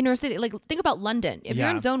you're in inner city, like think about London. If you're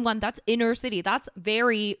Yeah. in zone 1, that's inner city. That's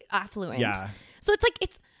very affluent. Yeah. So it's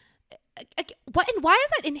like, what, and why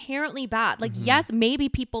is that inherently bad? Like, yes, maybe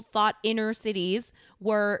people thought inner cities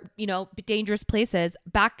were, dangerous places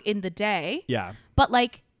back in the day. Yeah. But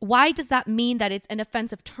like, why does that mean that it's an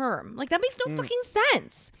offensive term? Like, that makes no fucking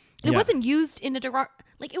sense. It Yeah. wasn't used in a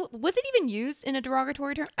was it even used in a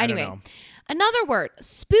derogatory term? I don't Anyway, know. another word,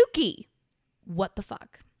 spooky. What the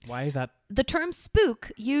fuck? Why is that? The term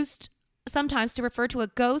spook, used sometimes to refer to a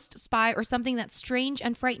ghost, spy, or something that's strange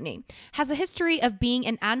and frightening, has a history of being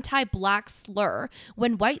an anti-black slur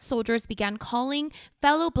when white soldiers began calling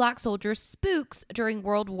fellow black soldiers spooks during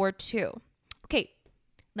World War II. Okay,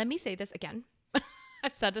 let me say this again.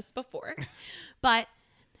 I've said this before. But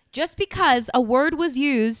just because a word was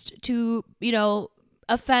used to,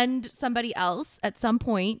 offend somebody else at some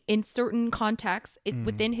point in certain contexts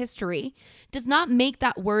within history does not make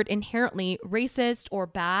that word inherently racist or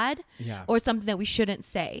bad or something that we shouldn't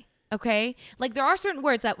say. Okay. Like there are certain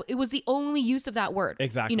words that it was the only use of that word.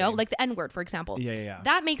 Exactly. Like the N word, for example. Yeah.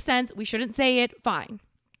 That makes sense. We shouldn't say it. Fine.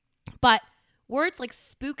 But words like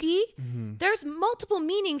spooky, there's multiple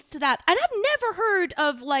meanings to that. And I've never heard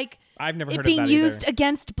of I've never it heard being of that used either.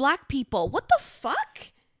 against black people. What the fuck?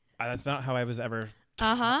 That's not how I was ever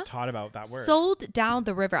taught about that word. Sold down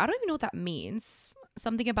the river. I don't even know what that means.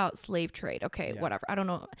 Something about slave trade. Okay, whatever. I don't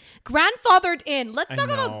know. Grandfathered in. Let's talk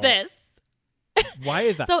about this. Why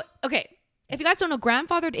is that? So, okay. If you guys don't know,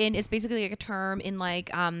 grandfathered in is basically like a term in like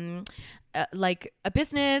a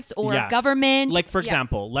business or a government. Like, for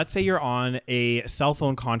example, let's say you're on a cell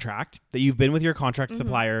phone contract that you've been with your contract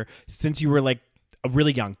supplier since you were like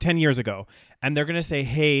really young, 10 years ago. And they're going to say,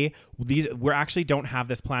 hey, we actually don't have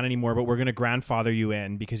this plan anymore, but we're going to grandfather you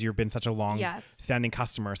in because you've been such a long standing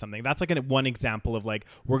customer or something. That's like one example of like,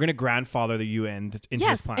 we're going to grandfather you into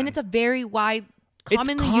this plan. And it's a very wide,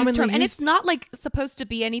 commonly used term. And it's not like supposed to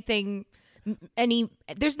be anything,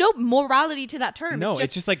 there's no morality to that term. No,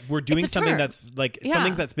 it's just like we're doing something term. that's like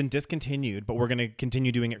something that's been discontinued, but we're going to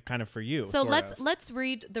continue doing it kind of for you. So let's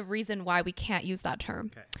read the reason why we can't use that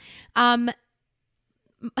term. Okay.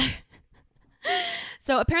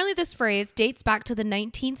 So apparently this phrase dates back to the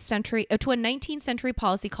 19th century, to a 19th century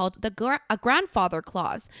policy called a grandfather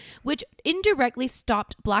clause, which indirectly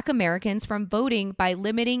stopped Black Americans from voting by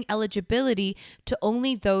limiting eligibility to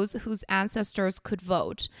only those whose ancestors could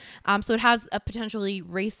vote. So it has a potentially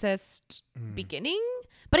racist beginning.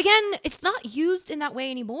 But again, it's not used in that way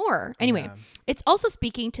anymore. Anyway, it's also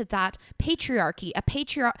speaking to that patriarchy, a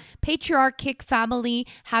patriarchic family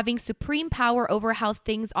having supreme power over how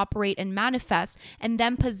things operate and manifest, and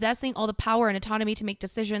them possessing all the power and autonomy to make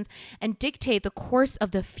decisions and dictate the course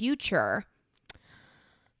of the future.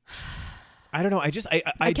 I don't know.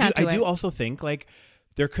 I do also think like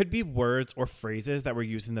there could be words or phrases that were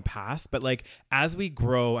used in the past, but like as we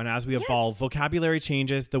grow and as we evolve, vocabulary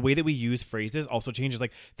changes. The way that we use phrases also changes.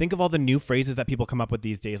 Like think of all the new phrases that people come up with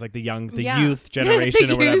these days, like the youth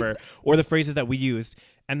generation or whatever, or the phrases that we used,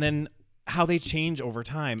 and then how they change over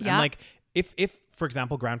time. And like if for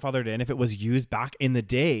example, grandfathered in, if it was used back in the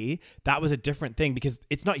day, that was a different thing because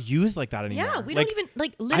it's not used like that anymore. Yeah, we don't even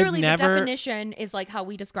literally the definition is like how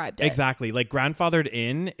we described it. Exactly. Like grandfathered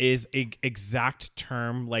in is a exact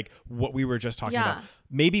term like what we were just talking about.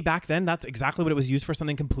 Maybe back then that's exactly what it was used for,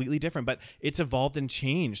 something completely different, but it's evolved and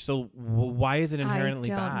changed. So why is it inherently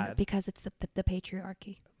bad? Because it's the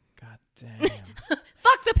patriarchy. God damn.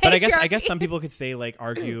 Fuck the patriarchy. But I guess some people could say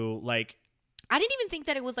argue I didn't even think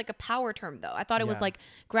that it was like a power term though. I thought it was like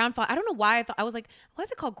grandfather. I don't know why I was like, why is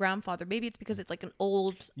it called grandfather? Maybe it's because it's like an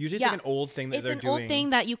old. Usually it's like an old thing that they're doing. It's an old thing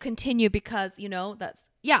that you continue because that's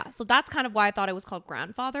so that's kind of why I thought it was called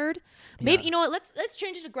grandfathered. Maybe you know what? Let's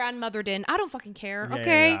change it to grandmothered in. I don't fucking care.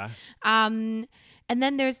 Okay. Yeah. And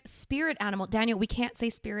then there's spirit animal. Daniel, we can't say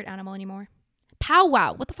spirit animal anymore.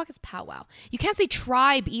 Powwow. What the fuck is powwow? You can't say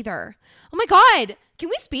tribe either. Oh my God. Can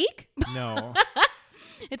we speak? No.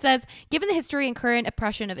 It says, given the history and current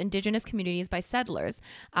oppression of indigenous communities by settlers,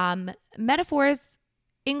 metaphors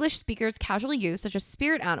English speakers casually use, such as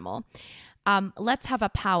spirit animal, let's have a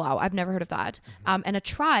powwow. I've never heard of that. And a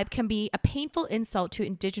tribe can be a painful insult to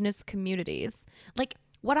indigenous communities. Like,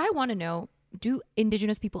 what I want to know do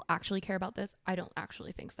Indigenous people actually care about this? I don't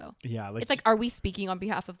actually think so. Yeah. Like, it's like, are we speaking on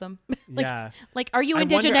behalf of them? Yeah. Like, are you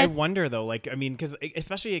Indigenous? I wonder though, like, I mean, because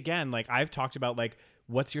especially again, like I've talked about like,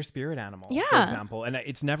 what's your spirit animal, for example? And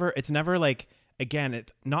it's never like, again,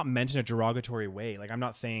 it's not meant in a derogatory way. Like, I'm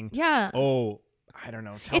not saying, oh, I don't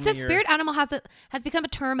know. It's a spirit animal has become a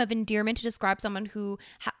term of endearment to describe someone who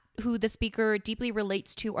the speaker deeply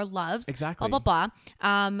relates to or loves. Exactly. Blah, blah,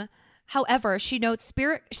 blah. However, she notes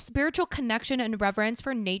spiritual connection and reverence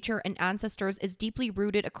for nature and ancestors is deeply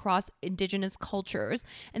rooted across Indigenous cultures.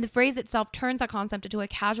 And the phrase itself turns that concept into a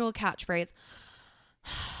casual catchphrase.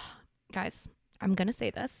 Guys, I'm going to say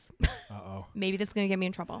this. Uh-oh. Maybe this is going to get me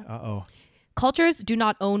in trouble. Uh-oh. Cultures do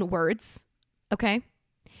not own words. Okay?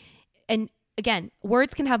 And again,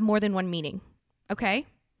 words can have more than one meaning. Okay?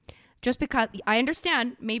 Just because I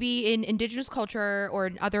understand maybe in Indigenous culture or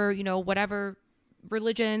in other, whatever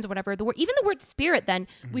religions or whatever, even the word spirit, then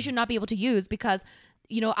we should not be able to use because,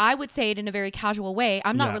 I would say it in a very casual way.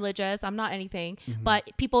 I'm not religious. I'm not anything. But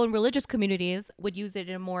people in religious communities would use it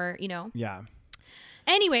in a more, Yeah.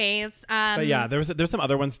 Anyways. But yeah, there's some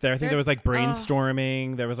other ones there. I think there was like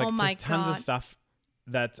brainstorming. There was like just tons of stuff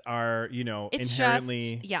that are, it's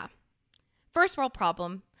inherently. Just, yeah. First world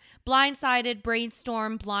problem. Blindsided,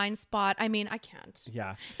 brainstorm, blind spot. I mean, I can't.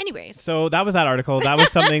 Yeah. Anyways. So that was that article. That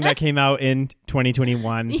was something that came out in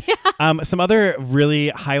 2021. Yeah. Some other really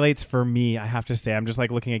highlights for me, I have to say, I'm just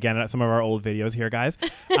like looking again at some of our old videos here, guys.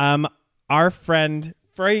 Our friend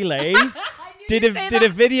Freyley did a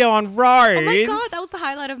video on Rise. Oh my God, that was the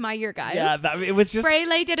highlight of my year, guys. Yeah, it was just...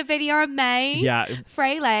 Freyley did a video on May. Yeah.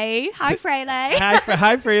 Freyley. Hi, Freyley.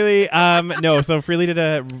 Hi, Freyley. No, so Freyley did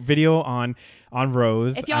a video on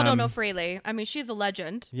Rose. If y'all don't know Freyley, I mean, she's a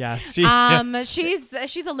legend. Yes.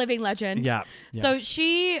 She's a living legend. Yeah. So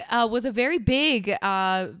she was a very big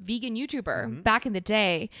vegan YouTuber back in the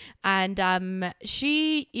day. And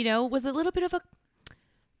she, was a little bit of a,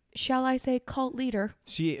 shall I say, cult leader.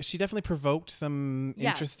 She definitely provoked some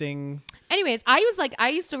interesting... Anyways, I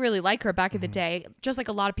used to really like her back in the day, just like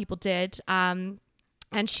a lot of people did.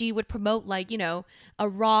 And she would promote a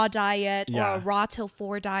raw diet or a raw till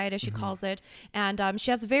 4 diet, as she calls it. And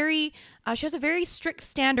she has a very strict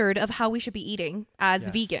standard of how we should be eating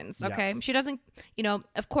as vegans. Okay. Yeah. She doesn't,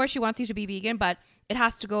 of course she wants you to be vegan, but it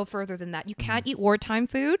has to go further than that. You can't eat wartime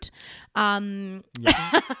food.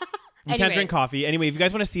 You can't drink coffee. Anyway, if you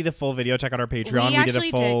guys want to see the full video, check out our Patreon. We did a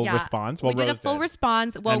full response. Well, we did a full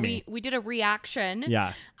response. Well, we did a reaction.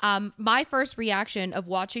 Yeah. My first reaction of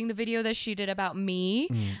watching the video that she did about me,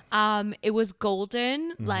 it was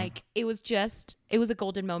golden. Like, it was a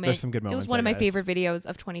golden moment. There's some good moments. It was one of my favorite videos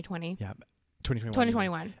of 2020. Yeah.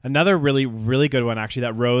 2021. Another really, really good one, actually,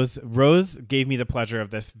 that Rose gave me the pleasure of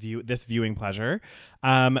this viewing pleasure,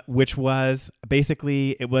 which was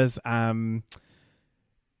basically, it was...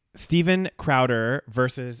 Steven Crowder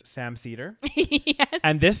versus Sam Cedar. Yes.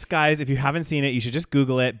 And this, guys, if you haven't seen it, you should just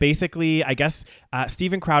Google it. Basically, I guess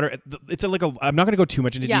Steven Crowder, I'm not going to go too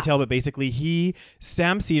much into detail, but basically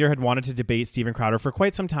Sam Cedar had wanted to debate Steven Crowder for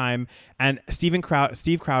quite some time. And Steve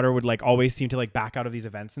Crowder would like always seem to like back out of these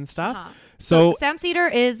events and stuff. So Sam Cedar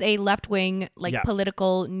is a left-wing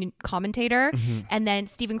political commentator. And then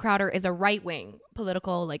Steven Crowder is a right-wing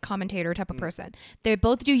political like commentator type of person. They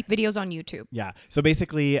both do videos on YouTube. Yeah. So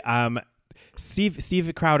basically,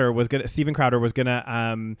 Steven Crowder was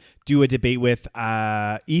gonna do a debate with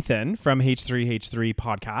Ethan from H3H3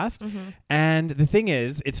 podcast. And the thing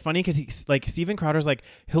is, it's funny because Steven Crowder's like,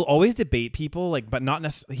 he'll always debate people, like, but not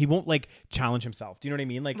necessarily, he won't like challenge himself. Do you know what I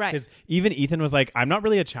mean? Like, because even Ethan was like, I'm not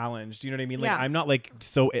really a challenge. Do you know what I mean? Like, I'm not like,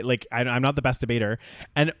 I'm not the best debater.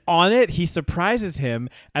 And on it, he surprises him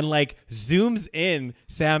and like zooms in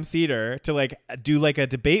Sam Cedar to like do like a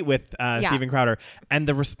debate with Steven Crowder. And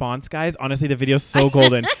the response, guys, honestly, the video's so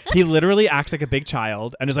golden. He literally acts like a big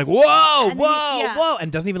child and is like, whoa,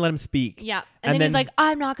 and doesn't even let him speak. Yeah. And then he's like,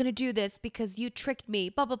 I'm not going to do this because you tricked me,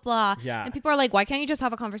 blah, blah, blah. Yeah. And people are like, why can't you just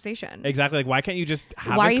have a conversation? Exactly. Like, why can't you just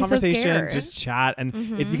have a conversation, just chat? And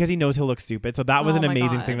it's because he knows he'll look stupid. So that was an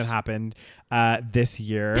amazing thing that happened this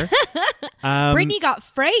year. Brittany got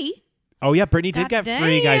free. Oh yeah, Brittany did get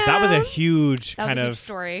free, guys. That was a huge huge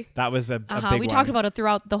story. That was a big we one. talked about it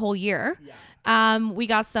throughout the whole year. Yeah. We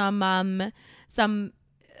got some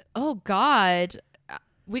oh God.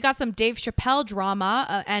 we got some Dave Chappelle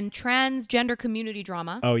drama and transgender community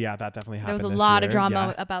drama. Oh yeah, that definitely happened. There was a this lot year. of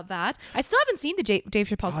drama Yeah. about that. I still haven't seen the Dave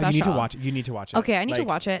Chappelle special. You need to watch it. You need to watch it. Okay, I need to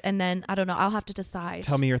watch it, and then I don't know. I'll have to decide.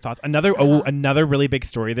 Tell me your thoughts. Another really big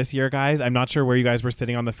story this year, guys. I'm not sure where you guys were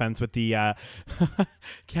sitting on the fence with the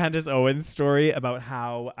Candace Owens story about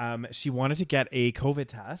how she wanted to get a COVID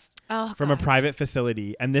test from a private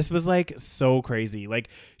facility, and this was like so crazy. Like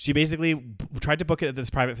she basically tried to book it at this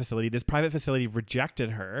private facility. This private facility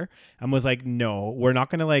rejected her and was like, "No, we're not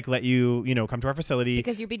going to like let you, come to our facility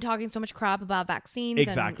because you've been talking so much crap about vaccines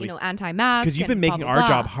exactly. and anti-mask. Because you've been making our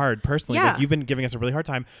job hard personally. Yeah. Like, you've been giving us a really hard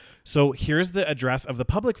time. So here's the address of the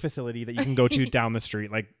public facility that you can go to down the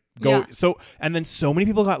street. Like go. Yeah. So, and then so many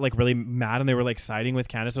people got like really mad and they were like siding with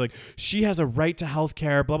Candace. They're like, she has a right to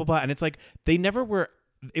healthcare, blah, blah, blah. And it's like, they never were.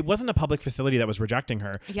 It wasn't a public facility that was rejecting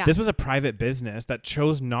her. Yeah. This was a private business that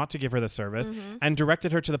chose not to give her the service and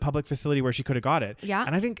directed her to the public facility where she could have got it. Yeah.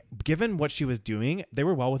 And I think given what she was doing, they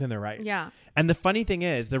were well within their right. Yeah. And the funny thing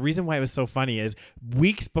is, the reason why it was so funny is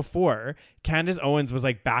weeks before, Candace Owens was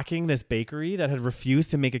like backing this bakery that had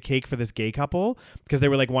refused to make a cake for this gay couple because they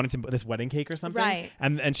were like wanting this wedding cake or something. Right.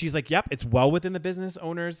 And she's like, yep, it's well within the business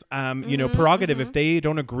owner's prerogative. If they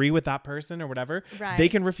don't agree with that person or whatever, they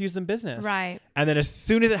can refuse them business. Right. And then as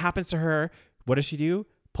soon as it happens to her, what does she do?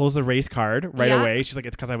 Pulls the race card right away. She's like,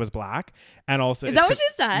 it's because I was black. And also, is that what she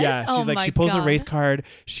said? Yeah. She's like, she pulls the race card.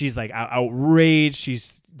 She's like outraged.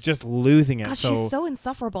 She's just losing it. God, she's so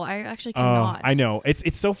insufferable. I actually cannot. I know.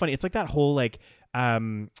 It's so funny. It's like that whole like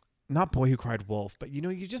not Boy Who Cried Wolf, but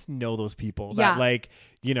you just know those people that like,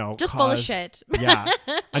 just full of shit. Yeah.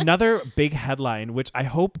 Another big headline, which I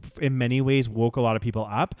hope in many ways woke a lot of people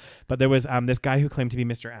up, but there was this guy who claimed to be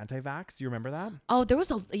Mr. Anti-Vax. Do you remember that? Oh, there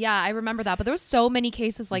was I remember that, but there was so many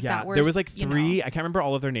cases like that where there was like three, I can't remember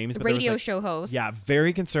all of their names, but radio there was show hosts. Yeah,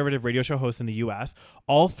 very conservative radio show hosts in the US.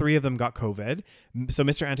 All three of them got COVID. So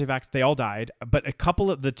Mr. Anti-Vax, they all died, but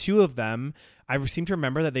the two of them, I seem to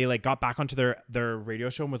remember that they like got back onto their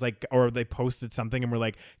radio show and was like, or they posted something and were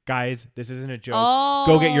like, guys, this isn't a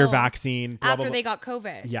joke. Go get your vaccine. Blah, after blah, blah. they got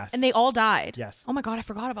COVID. Yes. And they all died. Yes. Oh my God, I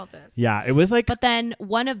forgot about this. Yeah, it was like. But then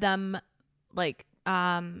one of them, like,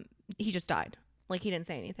 he just died. Like, he didn't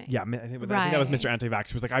say anything. Yeah, I think that was Mr. Anti-Vax.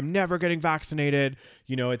 He was like, I'm never getting vaccinated.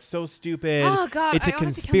 It's so stupid. Oh God, it's a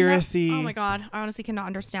conspiracy. Oh my God, I honestly cannot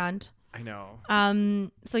understand. I know.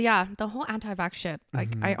 So yeah, the whole anti-vax shit.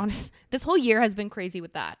 Like, I honestly, this whole year has been crazy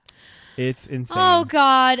with that. It's insane. Oh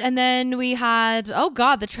God, and then we had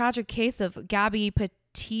the tragic case of Gabby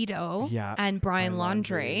Petito and Brian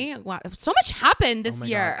Laundrie. Wow, so much happened this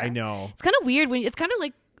year. God, I know. It's kind of weird when it's kind of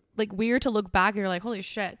like weird to look back and you're like, holy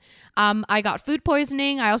shit. I got food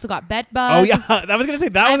poisoning. I also got bed bugs. Oh yeah, I was gonna say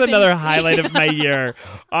that was another highlight of my year.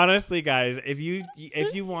 Honestly, guys, if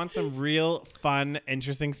you want some real fun,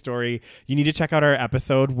 interesting story, you need to check out our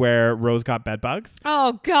episode where Rose got bed bugs.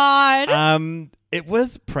 Oh God. It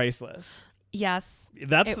was priceless. Yes.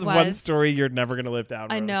 That's one story you're never going to live down,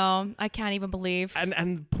 Rose. I know. I can't even believe.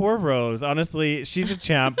 And poor Rose, honestly, she's a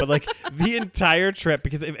champ, but like the entire trip,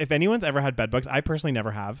 because if anyone's ever had bed bugs, I personally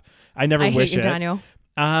never have. I never wish it. I hate you,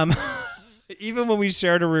 Daniel. Even when we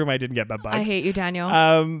shared a room, I didn't get bed bugs. I hate you,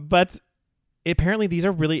 Daniel. But apparently these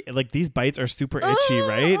are really, like, these bites are super itchy,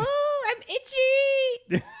 right? Oh, I'm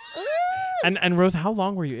itchy. And Rose, how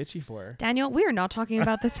long were you itchy for? Daniel, we are not talking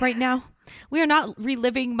about this right now. We are not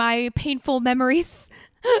reliving my painful memories.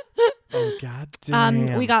 Oh God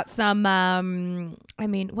damn. We got some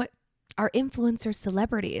what our influencer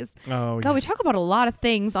celebrities. Oh God, we talk about a lot of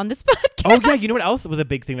things on this podcast. Oh yeah, you know what else was a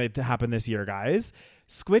big thing that happened this year, guys?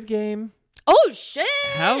 Squid Game. Oh shit.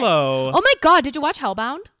 Hello. Oh my God, did you watch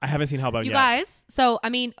Hellbound? I haven't seen Hellbound yet. You guys, so a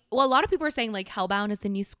lot of people are saying like Hellbound is the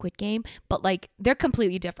new Squid Game, but like they're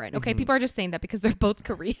completely different. Okay, people are just saying that because they're both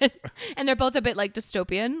Korean and they're both a bit like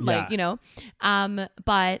dystopian,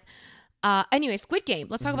 But anyway, Squid Game.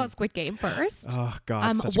 Let's talk about Squid Game first. Oh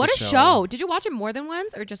God, such what a a good show! Did you watch it more than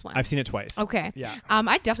once or just once? I've seen it twice. Okay. Yeah.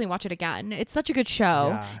 I'd definitely watch it again. It's such a good show.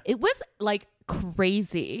 Yeah. It was like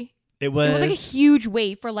crazy. It was like a huge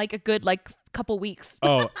wait for like a good couple weeks.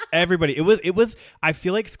 Oh, everybody. It was I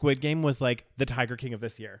feel like Squid Game was like the Tiger King of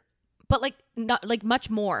this year. But like not like much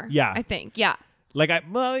more. Yeah. I think. Yeah. Like it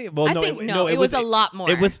was a lot more.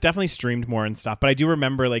 It was definitely streamed more and stuff. But I do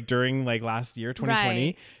remember like during like last year, 2020,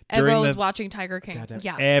 right. Everyone was watching Tiger King.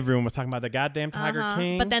 Yeah. Everyone was talking about the goddamn Tiger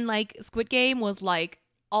King. But then like Squid Game was like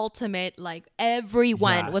ultimate, like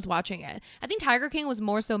everyone was watching it. I think Tiger King was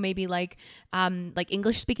more so maybe like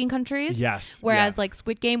English speaking countries. Yes. Whereas like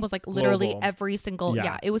Squid Game was like literally Global. every single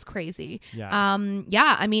it was crazy. Yeah.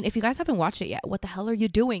 If you guys haven't watched it yet, what the hell are you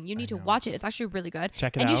doing? You need to watch it. It's actually really good.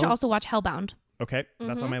 Check it out. And you should out. also watch Hellbound. Okay,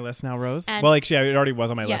 that's on my list now, Rose. And well, actually, it already was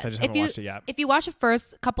on my yes, list. I just haven't watched it yet. If you watch the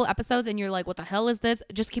first couple episodes and you're like, what the hell is this?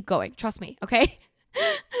 Just keep going. Trust me. Okay.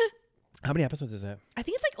 How many episodes is it? I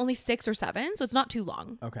think it's like only 6 or 7. So it's not too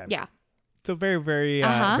long. Okay. Yeah. So very, very,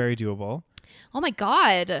 very doable. Oh my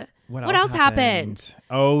God. What else happened?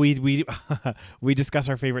 Oh, we we discuss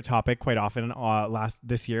our favorite topic quite often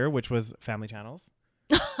this year, which was family channels.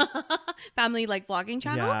 Family like vlogging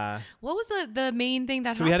channels. Yeah. What was the main thing that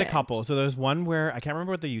happened? So we had a couple. So there was one where I can't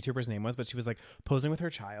remember what the YouTuber's name was, but she was like posing with her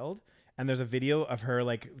child, and there's a video of her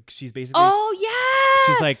like she's basically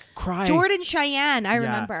she's like cry. Jordan Cheyenne, I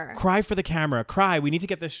remember. Cry for the camera. Cry. We need to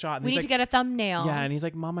get this shot. And we need to get a thumbnail. Yeah, and he's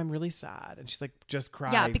like, Mom, I'm really sad. And she's like, just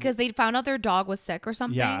cry. Yeah, because they found out their dog was sick or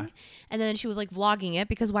something. Yeah. And then she was like vlogging it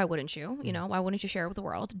because why wouldn't you? You know, why wouldn't you share it with the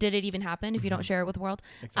world? Did it even happen if you don't share it with the world?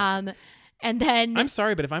 Exactly. And then I'm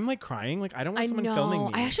sorry, but if I'm like crying, like I don't want someone filming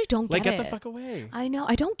me. I actually don't get like it. get the fuck away. I know.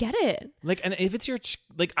 I don't get it. Like, and if it's your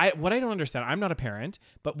what I don't understand, I'm not a parent,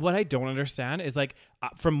 but what I don't understand is like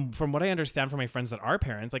from what I understand from my friends that are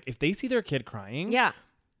parents, like if they see their kid crying, yeah,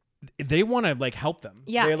 they want to like help them.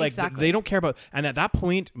 Yeah, they're like exactly. they don't care about, and at that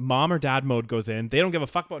point, mom or dad mode goes in. They don't give a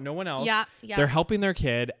fuck about no one else. Yeah. They're helping their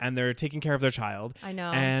kid and they're taking care of their child. I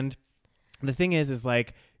know. And the thing is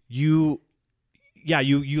like you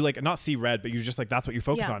like not see red, but you just like that's what you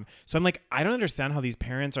focus on. So I'm like, I don't understand how these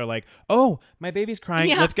parents are like, oh, my baby's crying.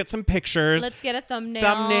 Yeah. Let's get some pictures. Let's get a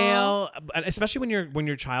thumbnail. And especially when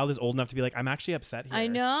your child is old enough to be like, I'm actually upset here. I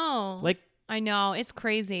know. Like I know. It's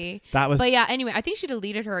crazy. that was. But yeah. Anyway, I think she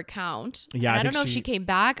deleted her account. Yeah. And I don't know if she came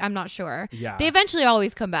back. I'm not sure. Yeah. They eventually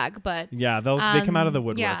always come back, but Yeah, they come out of the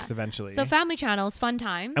woodworks eventually. So family channels, fun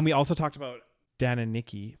times. And we also talked about Dan and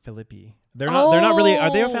Nikki Filippi. They're not really.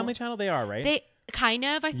 Are they a family channel? They are, right? They kind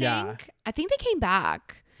of. I think. Yeah. I think they came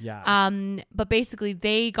back. Yeah. But basically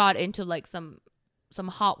they got into like some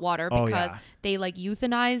hot water because they like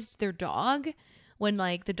euthanized their dog when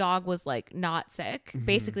like the dog was like not sick. Mm-hmm.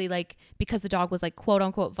 Basically like because the dog was like quote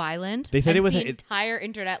unquote violent. They said it was the entire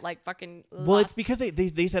internet like fucking well, it's because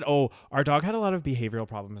they said, oh, our dog had a lot of behavioral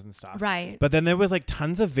problems and stuff. Right. But then there was like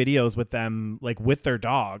tons of videos with them like with their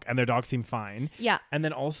dog, and their dog seemed fine. Yeah. And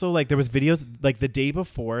then also like there was videos like the day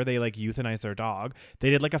before they like euthanized their dog,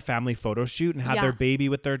 they did like a family photo shoot and had their baby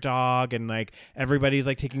with their dog, and like everybody's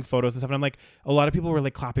like taking photos and stuff. And I'm like, a lot of people were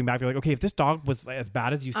like clapping back. They're like, okay, if this dog was as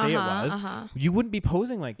bad as you say it was, you wouldn't be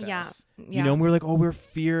posing like this. Yeah. You know, and we're like, oh, we're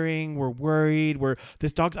fearing, we're worried,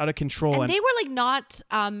 this dog's out of control. And they were like not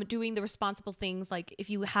doing the responsible things. Like if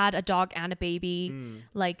you had a dog and a baby,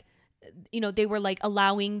 like, you know, they were like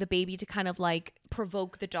allowing the baby to kind of like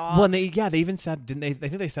provoke the dog. Well, and they even said, didn't they? I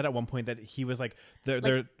think they said at one point that he was like,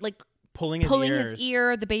 they're like pulling his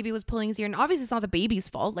ear. The baby was pulling his ear, and obviously it's not the baby's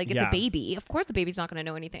fault. Like it's a baby, of course the baby's not going to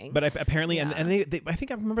know anything. But apparently, and they I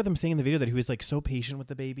think I remember them saying in the video that he was like so patient with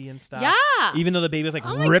the baby and stuff. Yeah, even though the baby was like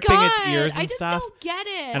oh ripping its ears and I just stuff. don't get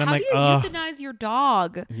it. And I'm How like, do you euthanize your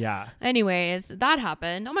dog? Yeah. Anyways, that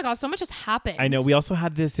happened. Oh my gosh, so much has happened. I know. We also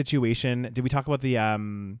had this situation. Did we talk about the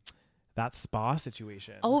that spa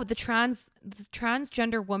situation? Oh, the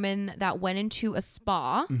transgender woman that went into a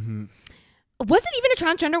spa. Mm-hmm. Was it even a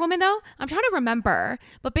transgender woman though? I'm trying to remember.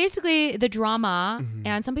 But basically the drama,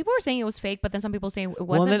 and some people were saying it was fake, but then some people saying it wasn't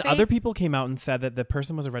well, and then fake. other people came out and said that the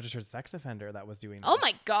person was a registered sex offender that was doing this. Oh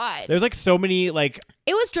my God. There's like so many like...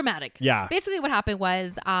 It was dramatic. Yeah. Basically what happened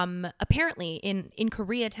was apparently in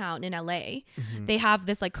Koreatown in LA, they have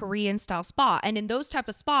this like Korean style spa. And in those type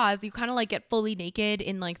of spas, you kind of like get fully naked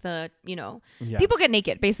in like the, you know, people get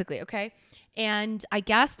naked basically, okay? And I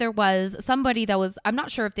guess there was somebody that was, I'm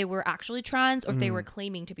not sure if they were actually trans or if they were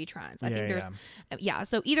claiming to be trans. I think there's,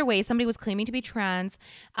 so either way, somebody was claiming to be trans,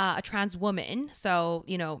 a trans woman. So,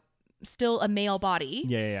 you know, still a male body.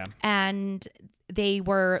 Yeah. And they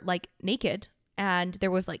were like naked, and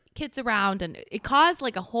there was like kids around, and it caused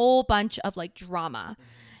like a whole bunch of like drama.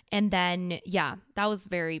 And then, that was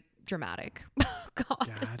very dramatic.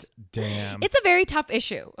 God damn. It's a very tough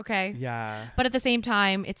issue. Okay. Yeah. But at the same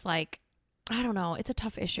time, it's like, I don't know. It's a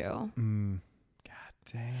tough issue. God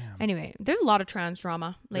damn. Anyway, there's a lot of trans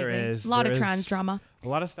drama lately. There is. A lot of trans drama. A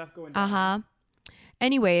lot of stuff going on.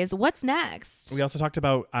 Anyways, what's next? We also talked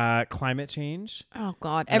about climate change. Oh,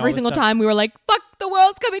 God. Every single time we were like, fuck, the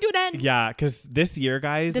world's coming to an end. Yeah, because this year,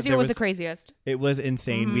 guys. This year was the craziest. It was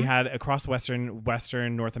insane. We had across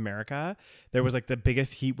Western North America, there was like the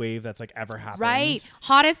biggest heat wave that's like ever happened. Right.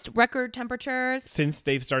 Hottest record temperatures. Since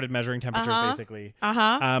they've started measuring temperatures, basically.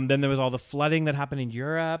 Then there was all the flooding that happened in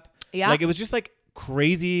Europe. Yeah. Like it was just like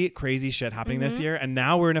crazy shit happening this year. And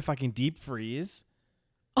now we're in a fucking deep freeze.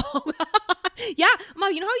 Oh, yeah. Ma,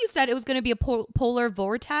 you know how you said it was going to be a polar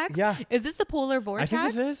vortex? Yeah. Is this a polar vortex? I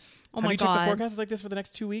think this is. Oh Have my you checked the God. forecast is like this for the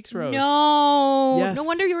next 2 weeks, Rose? No. Yes. No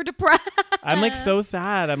wonder you were depressed. I'm like so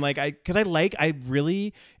sad. I'm like, I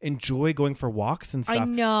really enjoy going for walks and stuff. I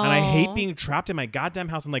know. And I hate being trapped in my goddamn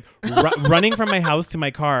house and like running from my house to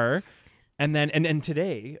my car. And then, and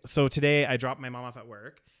today I dropped my mom off at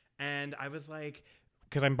work and I was like,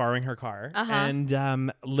 because I'm borrowing her car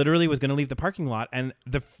and literally was going to leave the parking lot and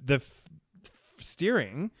the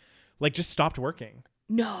steering like just stopped working.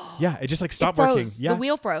 No. Yeah, it just like stopped froze. working. Yeah. The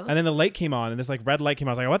wheel froze. And then the light came on and this like red light came on.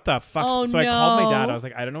 I was like, what the fuck? Oh, so I called my dad. no. I was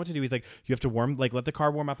like, I don't know what to do. He's like, you have to let the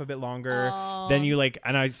car warm up a bit longer. Oh. Then you like,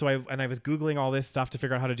 and I was Googling all this stuff to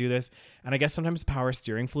figure out how to do this. And I guess sometimes power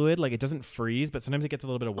steering fluid, like it doesn't freeze, but sometimes it gets a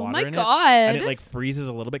little bit of water in it. And it like freezes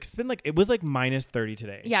a little bit. 'Cause it's been like, it was like minus 30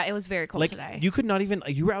 today. Yeah, it was very cold like, today. You could not even,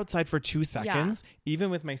 you were outside for 2 seconds, even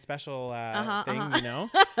with my special thing, you know?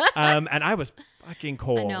 And I was fucking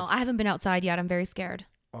cold. I know. I haven't been outside yet. I'm very scared.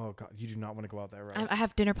 Oh God, you do not want to go out there, Rose. I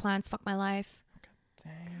have dinner plans. Fuck my life.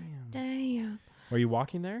 Damn. Were you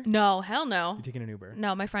walking there? No, hell no. You taking an Uber?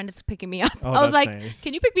 No, my friend is picking me up. Oh, I was like, nice.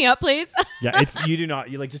 can you pick me up, please? Yeah, you do not.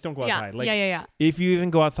 You like just don't go Yeah, outside. Like, yeah. If you even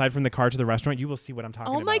go outside from the car to the restaurant, you will see what I'm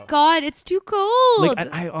talking about. Oh my God, it's too cold.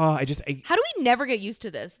 Like How do we never get used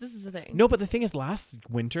to this? This is the thing. No, but the thing is, last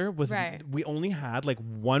winter was Right. we only had like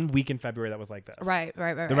 1 week in February that was like this. Right.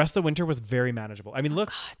 The rest of the winter was very manageable. I mean,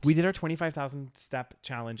 look, we did our 25,000 step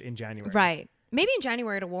challenge in January. Right. Maybe in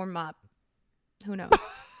January to warm up. Who knows?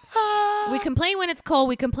 We complain when it's cold.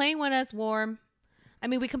 We complain when it's warm. I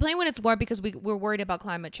mean, we complain when it's warm because we're worried about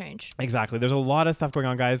climate change. Exactly. There's a lot of stuff going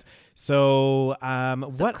on, guys. So,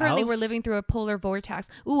 what currently else? we're living through a polar vortex.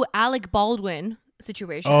 Ooh, Alec Baldwin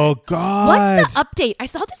situation. Oh God. What's the update? I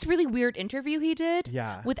saw this really weird interview he did.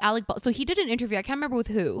 Yeah. With Alec So he did an interview. I can't remember with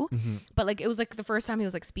who, but like it was like the first time he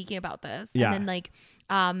was like speaking about this. Yeah. And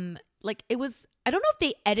then like it was, I don't know if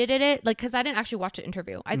they edited it, like, because I didn't actually watch the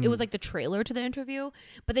interview. It was like the trailer to the interview,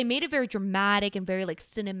 but they made it very dramatic and very like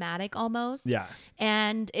cinematic almost. Yeah.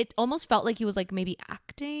 And it almost felt like he was like maybe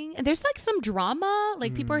acting. And there's like some drama.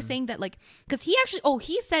 Like people are saying that like, because he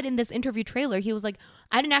said in this interview trailer, he was like,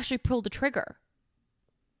 I didn't actually pull the trigger.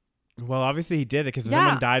 Well, obviously he did it because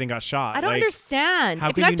someone died and got shot. I don't understand. How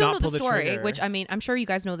If could you guys you don't not know the pull the story, trigger? which I mean, I'm sure you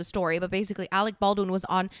guys know the story, but basically Alec Baldwin was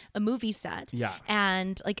on a movie set. Yeah.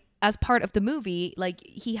 And like as part of the movie, like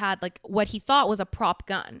he had like what he thought was a prop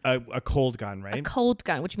gun. A cold gun, right? A cold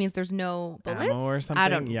gun, which means there's no bullets. Ammo or something? I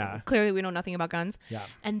don't know. Yeah. Clearly we know nothing about guns. Yeah.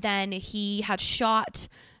 And then he had shot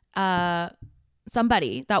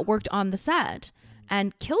somebody that worked on the set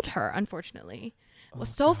and killed her, unfortunately. It was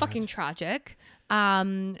so fucking tragic.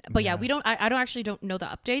 But yeah, I don't know the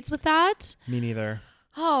updates with that. Me neither.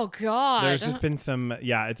 Oh God. There's just been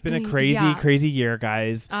it's been a crazy year,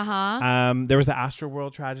 guys. There was the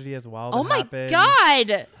Astroworld tragedy as well. Oh my happened.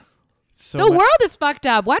 God. So the world is fucked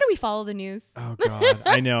up. Why do we follow the news? Oh God,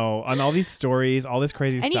 I know. On all these stories, all this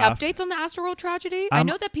crazy Any stuff. updates on the Astroworld tragedy? I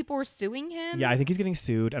know that people were suing him. Yeah, I think he's getting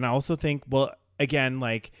sued, and I also think, well, again,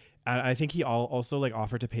 like. I think he also like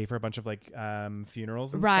offered to pay for a bunch of like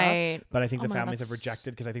funerals and stuff. But I think the families have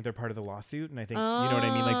rejected because I think they're part of the lawsuit, and I think you know what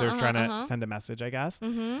I mean. Like they're trying to send a message, I guess.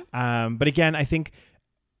 But again, I think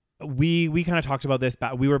we kind of talked about this.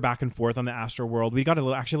 We were back and forth on the Astroworld. We got a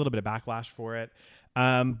little bit of backlash for it.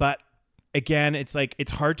 But again, it's like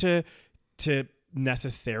it's hard to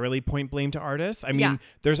necessarily point blame to artists. I mean,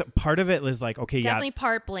 there's a part of it is like, okay, definitely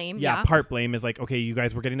part blame. Yeah, part blame is like, okay, you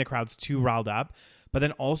guys were getting the crowds too riled up. But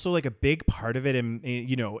then also like a big part of it,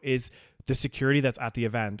 you know, is the security that's at the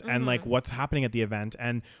event and like what's happening at the event.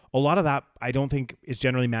 And a lot of that I don't think is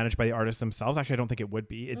generally managed by the artists themselves. Actually, I don't think it would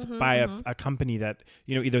be. It's by a company that,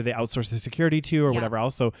 you know, either they outsource the security to or whatever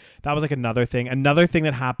else. So that was like another thing. Another thing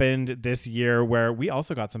that happened this year where we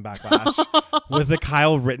also got some backlash was the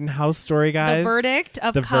Kyle Rittenhouse story, guys. The verdict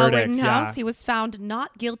of Kyle Rittenhouse. Yeah. He was found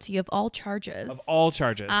not guilty of all charges. Of all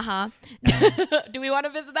charges. Do we want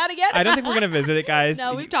to visit that again? I don't think we're going to visit it, guys.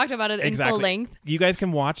 No, we've talked about it in full length. You guys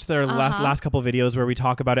can watch the last couple of videos where we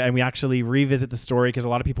talk about it and we actually revisit the story because a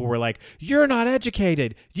lot of people were like, you're not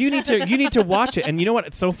educated. You need to watch it. And you know what?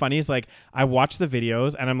 It's so funny is like I watch the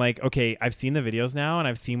videos and I'm like, okay, I've seen the videos now and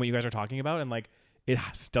I've seen what you guys are talking about and like it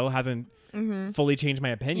still hasn't fully changed my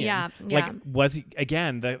opinion. Yeah. Like was he,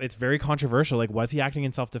 again, it's very controversial. Like was he acting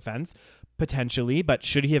in self-defense? Potentially, but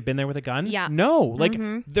should he have been there with a gun? Yeah. No. Like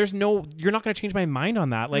you're not going to change my mind on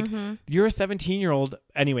that. Like you're a 17-year-old.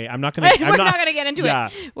 Anyway, I'm not going to We're not going to get into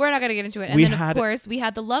it. We're not going to get into it. And then of course we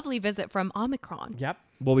had the lovely visit from Omicron. Yep.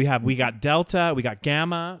 Well, we got Delta, we got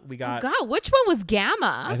Gamma, we got. God, which one was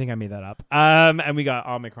Gamma? I think I made that up. And we got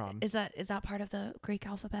Omicron. Is that part of the Greek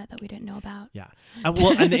alphabet that we didn't know about? Yeah. And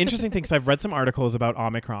the interesting thing, so I've read some articles about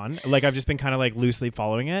Omicron. Like I've just been kind of like loosely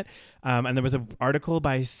following it. And there was an article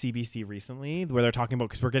by CBC recently where they're talking about,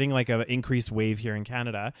 because we're getting like an increased wave here in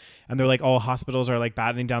Canada, and they're like, oh, hospitals are like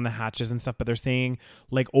battening down the hatches and stuff. But they're saying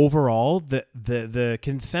like overall, the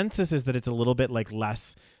consensus is that it's a little bit like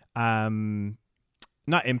less.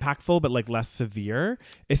 Not impactful, but like less severe,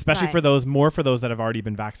 especially for those that have already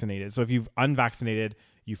been vaccinated. So if you've unvaccinated,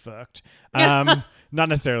 you fucked. Not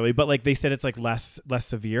necessarily, but like they said, it's like less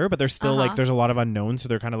severe, but there's still like, there's a lot of unknowns. So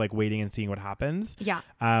they're kind of like waiting and seeing what happens. Yeah.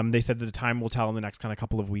 They said that the time will tell in the next kind of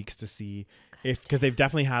couple of weeks to see if, because they've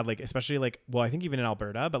definitely had like, especially like, well, I think even in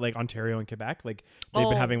Alberta, but like Ontario and Quebec, like they've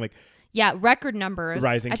been having like, record numbers.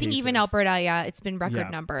 Rising I think cases. even Alberta, it's been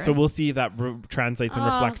record numbers. So we'll see if that translates and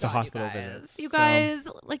reflects to hospital visits. You guys,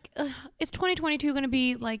 like, is 2022 going to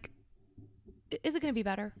be like, is it going to be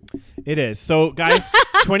better? It is. So guys,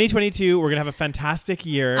 2022, we're going to have a fantastic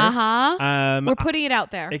year. We're putting it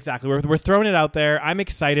out there. Exactly. We're throwing it out there. I'm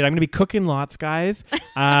excited. I'm going to be cooking lots, guys.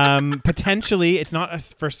 Potentially, it's not a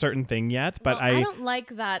for certain thing yet, but well, I don't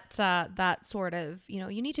like that sort of,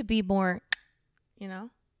 you need to be more,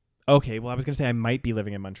 Okay, well, I was going to say I might be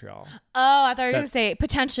living in Montreal. Oh, I thought you were going to say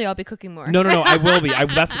potentially I'll be cooking more. No, I will be.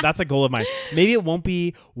 That's a goal of mine. Maybe it won't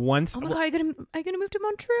be once. Oh my God, are you gonna move to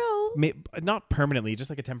Montreal? Not permanently, just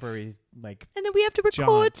like a temporary, like. And then we have to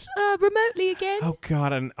record remotely again. Oh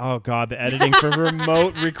God, the editing for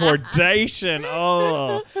remote recordation.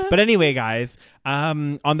 Oh, but anyway, guys.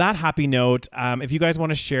 On that happy note, if you guys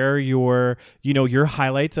want to share your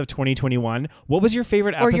highlights of 2021, what was your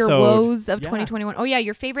favorite episode? Or your woes of 2021. Oh yeah,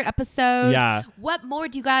 your favorite episode. Yeah. What more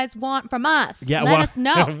do you guys want from us? Yeah. Let us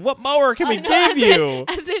know. What more can we give you?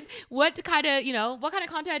 As in, what kind of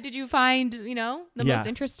content did you find, the most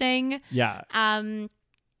interesting? Yeah.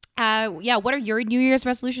 What are your New Year's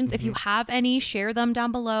resolutions? If you have any, share them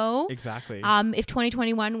down below. Exactly. If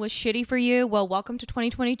 2021 was shitty for you, well, welcome to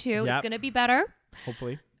 2022. Yep. It's going to be better.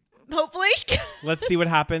 Hopefully. Let's see what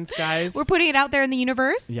happens, guys. We're putting it out there in the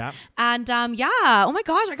universe. Yeah. And oh my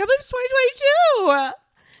gosh, I can't believe it's 2022.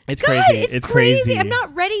 It's crazy. It's crazy. I'm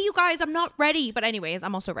not ready, you guys. I'm not ready. But anyways,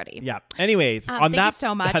 I'm also ready. Yeah. Anyways, thank you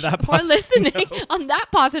so much for listening. On that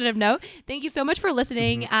positive note, thank you so much for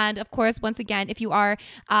listening. And of course, once again, if you are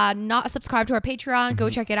not subscribed to our Patreon, go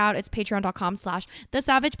check it out. It's patreon.com/the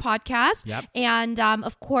SaVeg Yep. And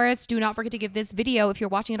of course, do not forget to give this video, if you're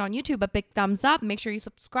watching it on YouTube, a big thumbs up. Make sure you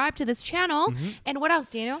subscribe to this channel. And what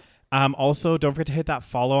else, Daniel? Also, don't forget to hit that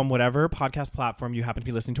follow on whatever podcast platform you happen to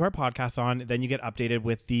be listening to our podcast on. Then you get updated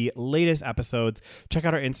with the latest episodes. Check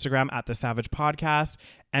out our Instagram at the SaVeg Podcast.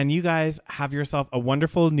 And you guys have yourself a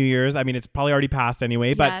wonderful New Year's. I mean, it's probably already passed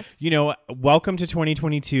anyway, but welcome to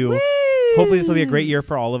 2022. Woo! Hopefully this will be a great year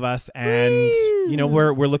for all of us. And,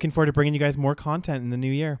 we're looking forward to bringing you guys more content in the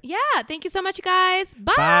new year. Yeah. Thank you so much, you guys.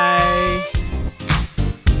 Bye. Bye.